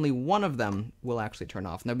 only one of them will actually turn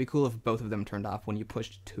off. And that'd be cool if both of them turned off when you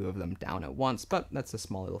pushed two of them down at once, but that's a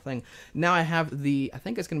small little thing. Now I have I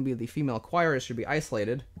think it's going to be the female choir, it should be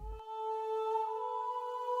isolated.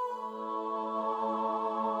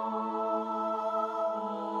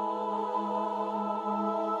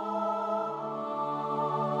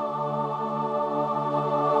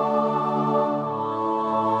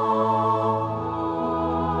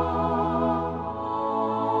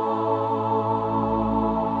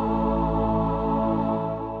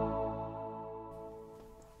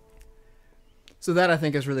 So that I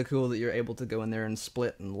think is really cool, that you're able to go in there and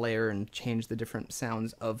split and layer and change the different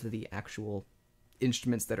sounds of the actual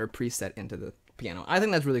instruments that are preset into the piano. I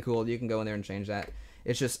think that's really cool. You can go in there and change that.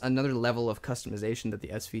 It's just another level of customization that the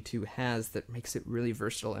SV2 has that makes it really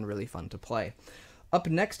versatile and really fun to play. Up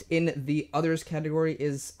next in the others category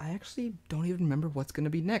is, I actually don't even remember what's going to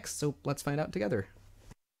be next, so let's find out together.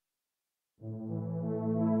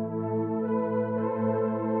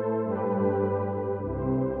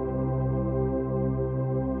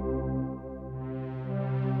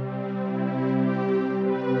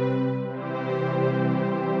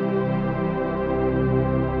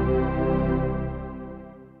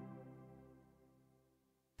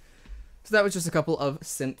 So that was just a couple of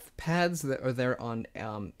synth pads that are there on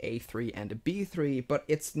A3 and B3, but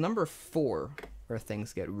it's number 4 where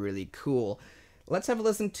things get really cool. Let's have a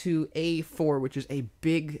listen to A4, which is a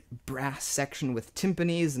big brass section with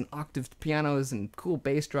timpanis and octaved pianos and cool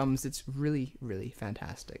bass drums. It's really, really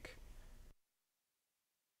fantastic.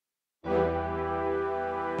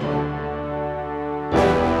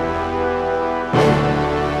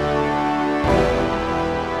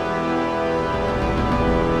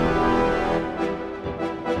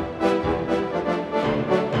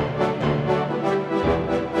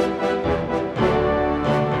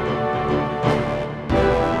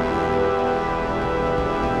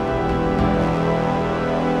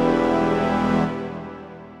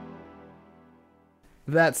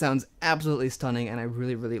 That sounds absolutely stunning, and I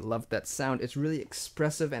really, really love that sound. It's really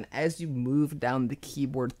expressive, and as you move down the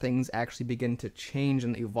keyboard, things actually begin to change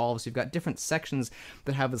and evolve. So you've got different sections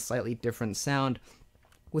that have a slightly different sound.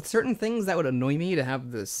 With certain things, that would annoy me to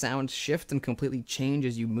have the sound shift and completely change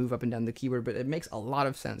as you move up and down the keyboard, but it makes a lot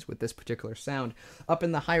of sense with this particular sound. Up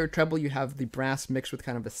in the higher treble, you have the brass mixed with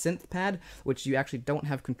kind of a synth pad, which you actually don't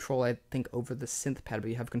have control, I think, over the synth pad, but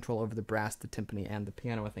you have control over the brass, the timpani, and the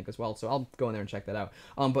piano, I think, as well. So I'll go in there and check that out.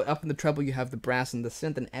 But up in the treble, you have the brass and the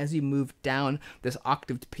synth, and as you move down, this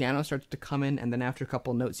octaved piano starts to come in, and then after a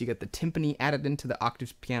couple notes, you get the timpani added into the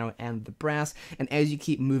octaved piano and the brass, and as you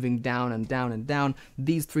keep moving down and down and down,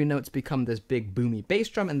 these three notes become this big boomy bass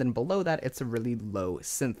drum, and then below that it's a really low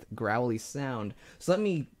synth growly sound. So let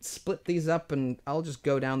me split these up and I'll just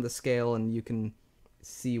go down the scale and you can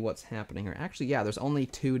see what's happening here. Actually, yeah, there's only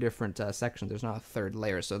two different sections. There's not a third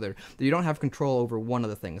layer, so you don't have control over one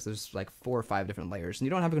of the things. There's like 4 or 5 different layers, and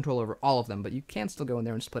you don't have control over all of them, but you can still go in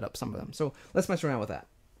there and split up some of them. So let's mess around with that.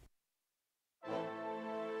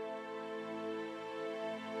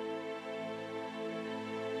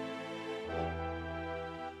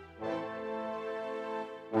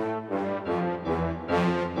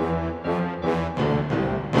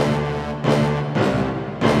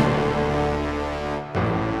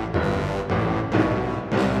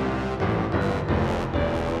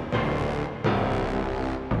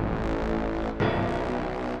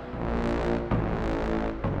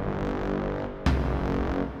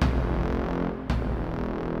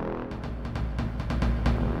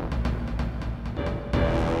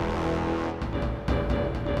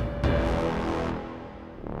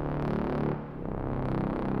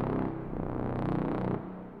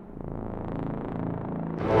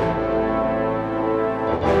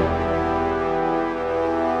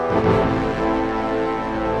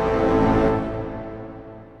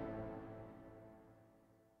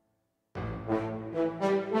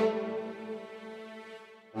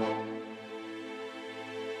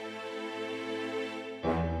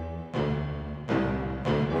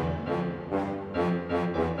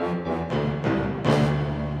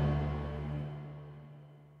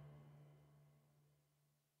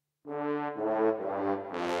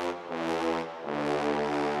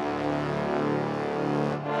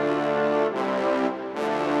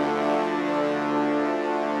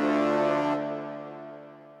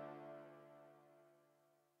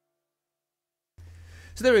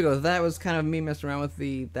 So there we go. That was kind of me messing around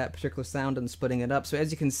with that particular sound and splitting it up. So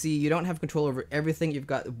as you can see, you don't have control over everything. You've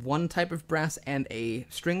got one type of brass and a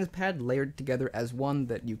strings pad layered together as one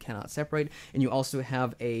that you cannot separate, and you also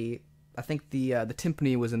have I think the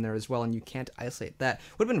timpani was in there as well, and you can't isolate that.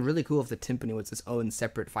 Would have been really cool if the timpani was its own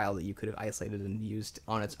separate file that you could have isolated and used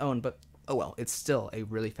on its own, but oh well, it's still a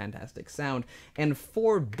really fantastic sound. And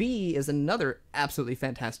 4B is another absolutely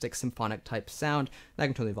fantastic symphonic type sound. And I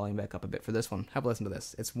can turn the volume back up a bit for this one. Have a listen to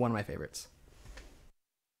this. It's one of my favorites.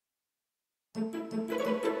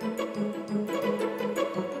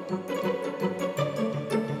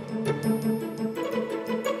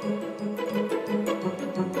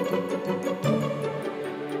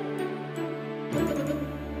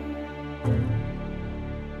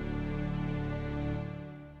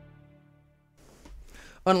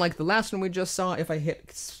 Unlike the last one we just saw, if I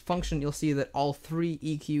hit function, you'll see that all 3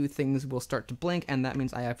 EQ things will start to blink, and that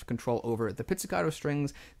means I have control over the pizzicato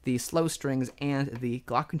strings, the slow strings, and the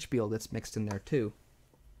glockenspiel that's mixed in there too.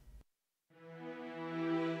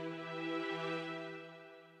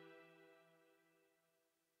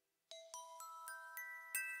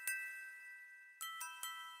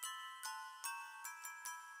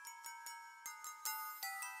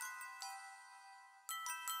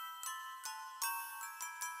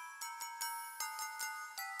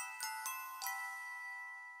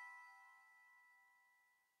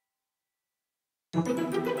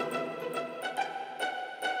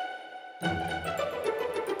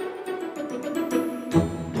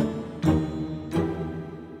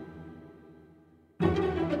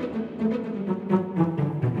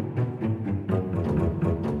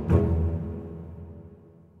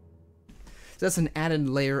 So that's an added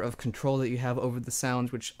layer of control that you have over the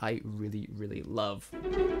sounds, which I really, really love.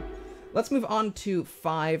 Let's move on to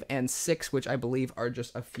 5 and 6, which I believe are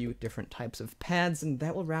just a few different types of pads, and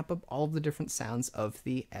that will wrap up all of the different sounds of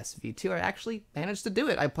the SV2. I actually managed to do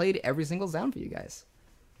it. I played every single sound for you guys.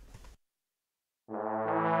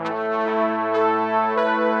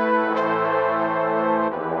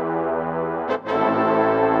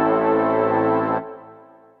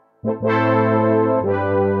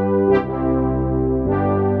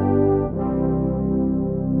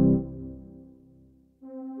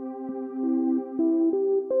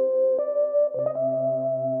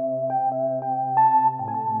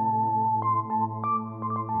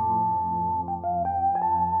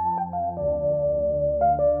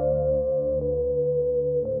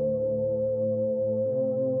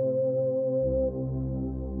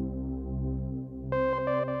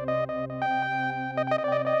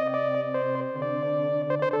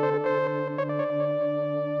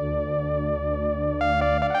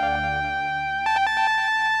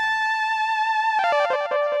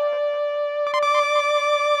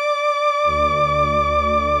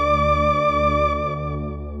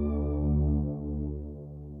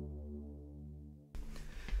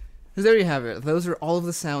 So there you have it. Those are all of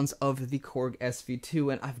the sounds of the Korg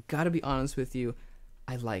SV2, and I've got to be honest with you,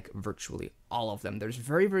 I like virtually all of them. There's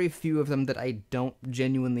very, very few of them that I don't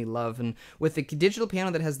genuinely love, and with the digital piano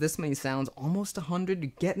that has this many sounds, almost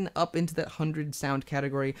 100, getting up into that 100 sound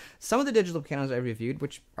category. Some of the digital pianos I've reviewed,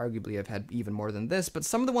 which arguably have had even more than this, but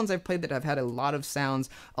some of the ones I've played that have had a lot of sounds,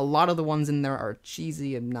 a lot of the ones in there are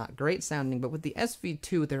cheesy and not great sounding, but with the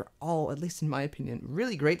SV2, they're all, at least in my opinion,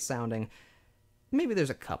 really great sounding. Maybe there's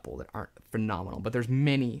a couple that aren't phenomenal, but there's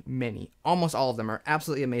many, many. Almost all of them are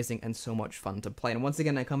absolutely amazing and so much fun to play. And once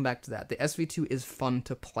again, I come back to that. The SV2 is fun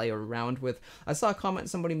to play around with. I saw a comment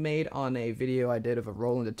somebody made on a video I did of a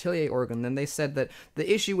Roland Atelier organ, and they said that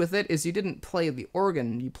the issue with it is you didn't play the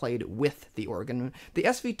organ, you played with the organ. The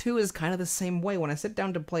SV2 is kind of the same way. When I sit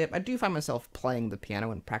down to play it, I do find myself playing the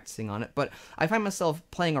piano and practicing on it, but I find myself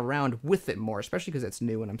playing around with it more, especially because it's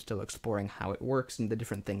new and I'm still exploring how it works and the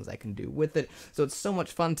different things I can do with it. So it's so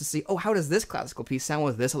much fun to see, oh, how does this classical piece sound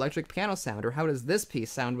with this electric piano sound, or how does this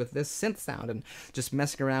piece sound with this synth sound, and just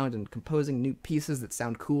messing around and composing new pieces that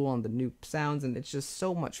sound cool on the new sounds, and it's just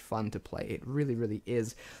so much fun to play. It really, really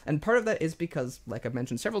is. And part of that is because, like I've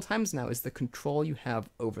mentioned several times now, is the control you have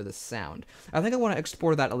over the sound. I think I want to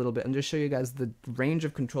explore that a little bit and just show you guys the range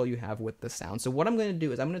of control you have with the sound. So what I'm going to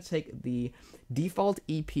do is I'm going to take the default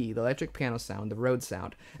EP, the electric piano sound, the Rhodes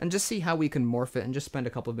sound, and just see how we can morph it and just spend a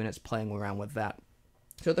couple of minutes playing around with that.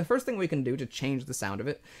 So the first thing we can do to change the sound of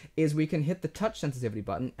it is we can hit the touch sensitivity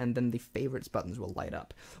button, and then the favorites buttons will light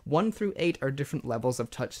up. 1 through 8 are different levels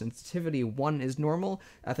of touch sensitivity. 1 is normal.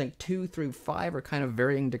 I think 2 through 5 are kind of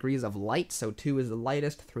varying degrees of light, so 2 is the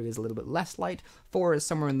lightest, 3 is a little bit less light, 4 is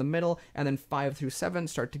somewhere in the middle, and then 5 through 7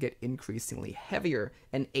 start to get increasingly heavier,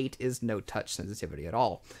 and 8 is no touch sensitivity at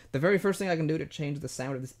all. The very first thing I can do to change the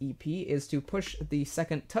sound of this EP is to push the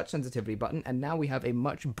second touch sensitivity button, and now we have a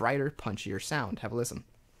much brighter, punchier sound. Have a listen.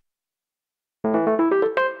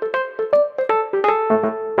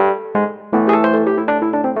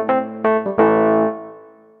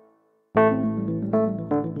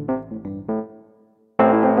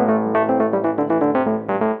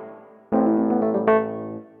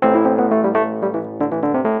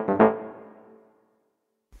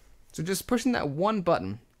 So just pushing that one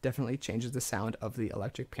button definitely changes the sound of the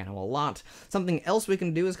electric piano a lot. Something else we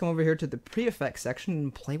can do is come over here to the pre-effects section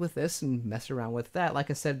and play with this and mess around with that. Like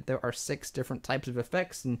I said, there are 6 different types of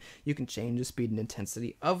effects, and you can change the speed and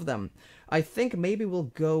intensity of them. I think maybe we'll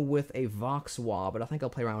go with a Vox wah, but I think I'll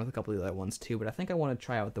play around with a couple of the other ones too, but I think I want to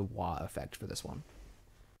try out the wah effect for this one.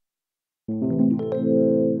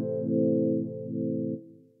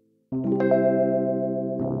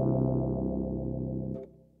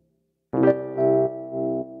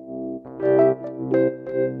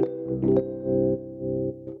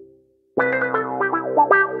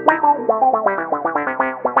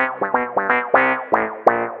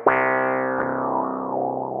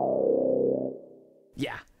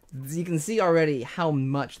 Yeah, you can see already how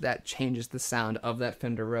much that changes the sound of that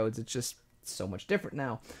Fender Rhodes. It's just so much different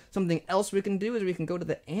now. Something else we can do is we can go to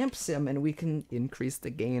the amp sim and we can increase the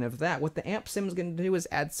gain of that. What the amp sim is going to do is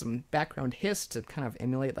add some background hiss to kind of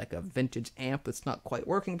emulate like a vintage amp that's not quite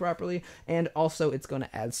working properly, and also it's going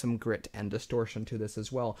to add some grit and distortion to this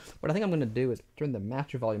as well. What I think I'm going to do is turn the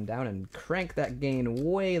master volume down and crank that gain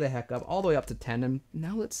way the heck up, all the way up to 10, and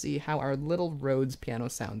now let's see how our little Rhodes piano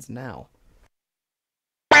sounds now.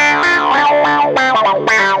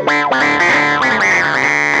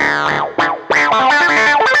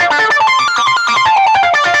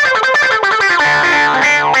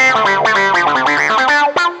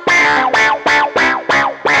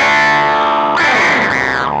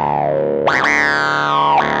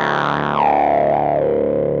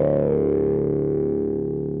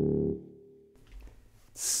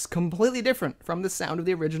 completely different from the sound of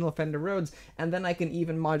the original Fender Rhodes, and then I can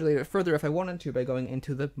even modulate it further if I wanted to by going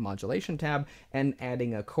into the modulation tab and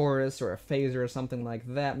adding a chorus or a phaser or something like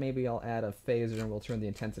that. Maybe I'll add a phaser and we'll turn the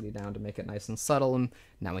intensity down to make it nice and subtle, and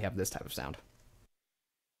now we have this type of sound.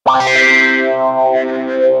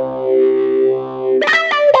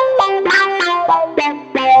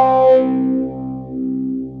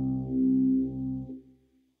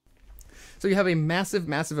 So you have a massive,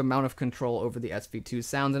 massive amount of control over the SV2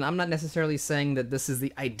 sounds, and I'm not necessarily saying that this is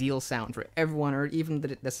the ideal sound for everyone, or even that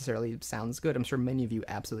it necessarily sounds good. I'm sure many of you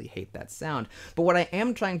absolutely hate that sound. But what I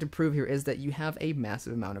am trying to prove here is that you have a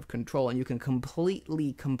massive amount of control, and you can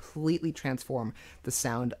completely, completely transform the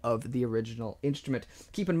sound of the original instrument.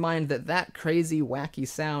 Keep in mind that that crazy, wacky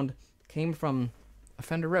sound came from a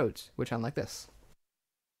Fender Rhodes, which sound like this.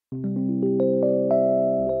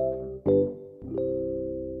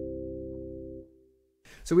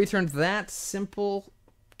 So we turned that simple,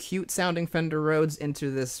 cute-sounding Fender Rhodes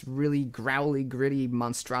into this really growly, gritty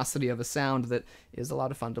monstrosity of a sound that is a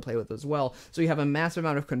lot of fun to play with as well. So you have a massive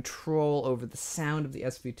amount of control over the sound of the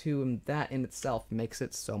SV2, and that in itself makes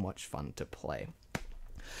it so much fun to play.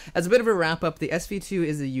 As a bit of a wrap-up, the SV2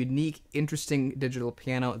 is a unique, interesting digital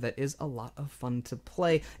piano that is a lot of fun to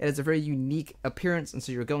play. It has a very unique appearance, and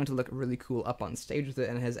so you're going to look really cool up on stage with it,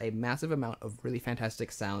 and it has a massive amount of really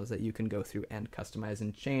fantastic sounds that you can go through and customize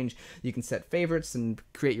and change. You can set favorites and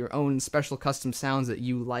create your own special custom sounds that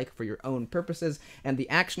you like for your own purposes, and the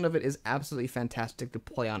action of it is absolutely fantastic to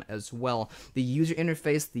play on as well. The user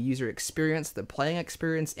interface, the user experience, the playing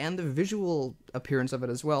experience, and the visual appearance of it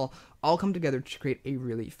as well all come together to create a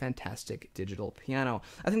really fantastic digital piano.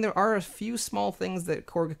 I think there are a few small things that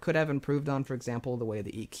Korg could have improved on. For example, the way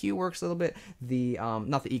the EQ works a little bit, the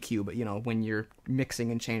not the EQ, but you know, when you're mixing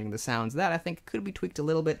and changing the sounds, that I think could be tweaked a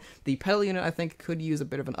little bit. The pedal unit I think could use a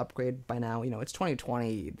bit of an upgrade by now. You know, it's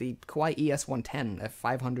 2020. The Kawai ES110, a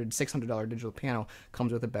 $500, $600 digital piano,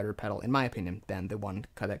 comes with a better pedal, in my opinion, than the one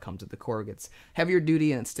that comes with the Korg. It's heavier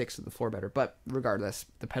duty and it sticks to the floor better, but regardless,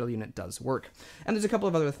 the pedal unit does work. And there's a couple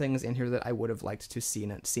of other things in here that I would have liked to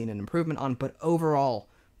seen an improvement on, but overall,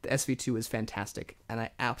 the SV2 is fantastic, and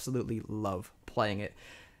I absolutely love playing it.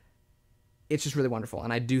 It's just really wonderful,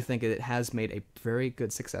 and I do think it has made a very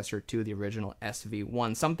good successor to the original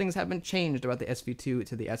SV1. Some things have been changed about the SV2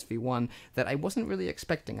 to the SV1 that I wasn't really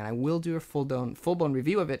expecting, and I will do a full-blown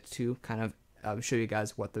review of it to kind of show you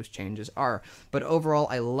guys what those changes are. But overall,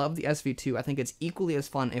 I love the SV2. I think it's equally as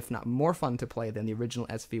fun, if not more fun, to play than the original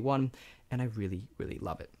SV1, and I really, really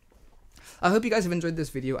love it. I hope you guys have enjoyed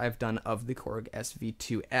this video I've done of the Korg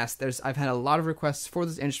SV2S. I've had a lot of requests for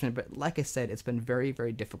this instrument, but like I said, it's been very,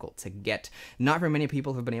 very difficult to get. Not very many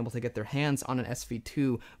people have been able to get their hands on an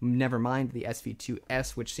SV2, never mind the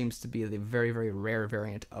SV2S, which seems to be the very, very rare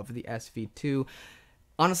variant of the SV2.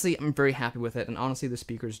 Honestly, I'm very happy with it, and honestly, the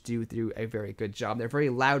speakers do a very good job. They're very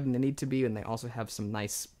loud when they need to be, and they also have some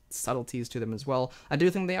nice subtleties to them as well. I do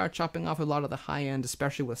think they are chopping off a lot of the high end,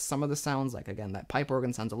 especially with some of the sounds, like again, that pipe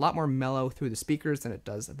organ sounds a lot more mellow through the speakers than it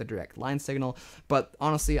does the direct line signal, but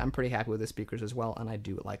honestly, I'm pretty happy with the speakers as well, and I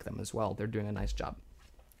do like them as well. They're doing a nice job.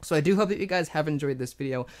 So I do hope that you guys have enjoyed this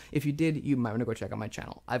video. If you did, you might want to go check out my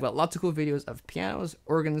channel. I've got lots of cool videos of pianos,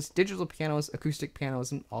 organs, digital pianos, acoustic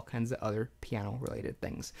pianos, and all kinds of other piano-related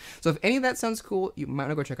things. So if any of that sounds cool, you might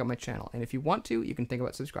want to go check out my channel. And if you want to, you can think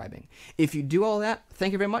about subscribing. If you do all that,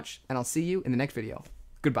 thank you very much, and I'll see you in the next video.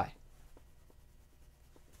 Goodbye.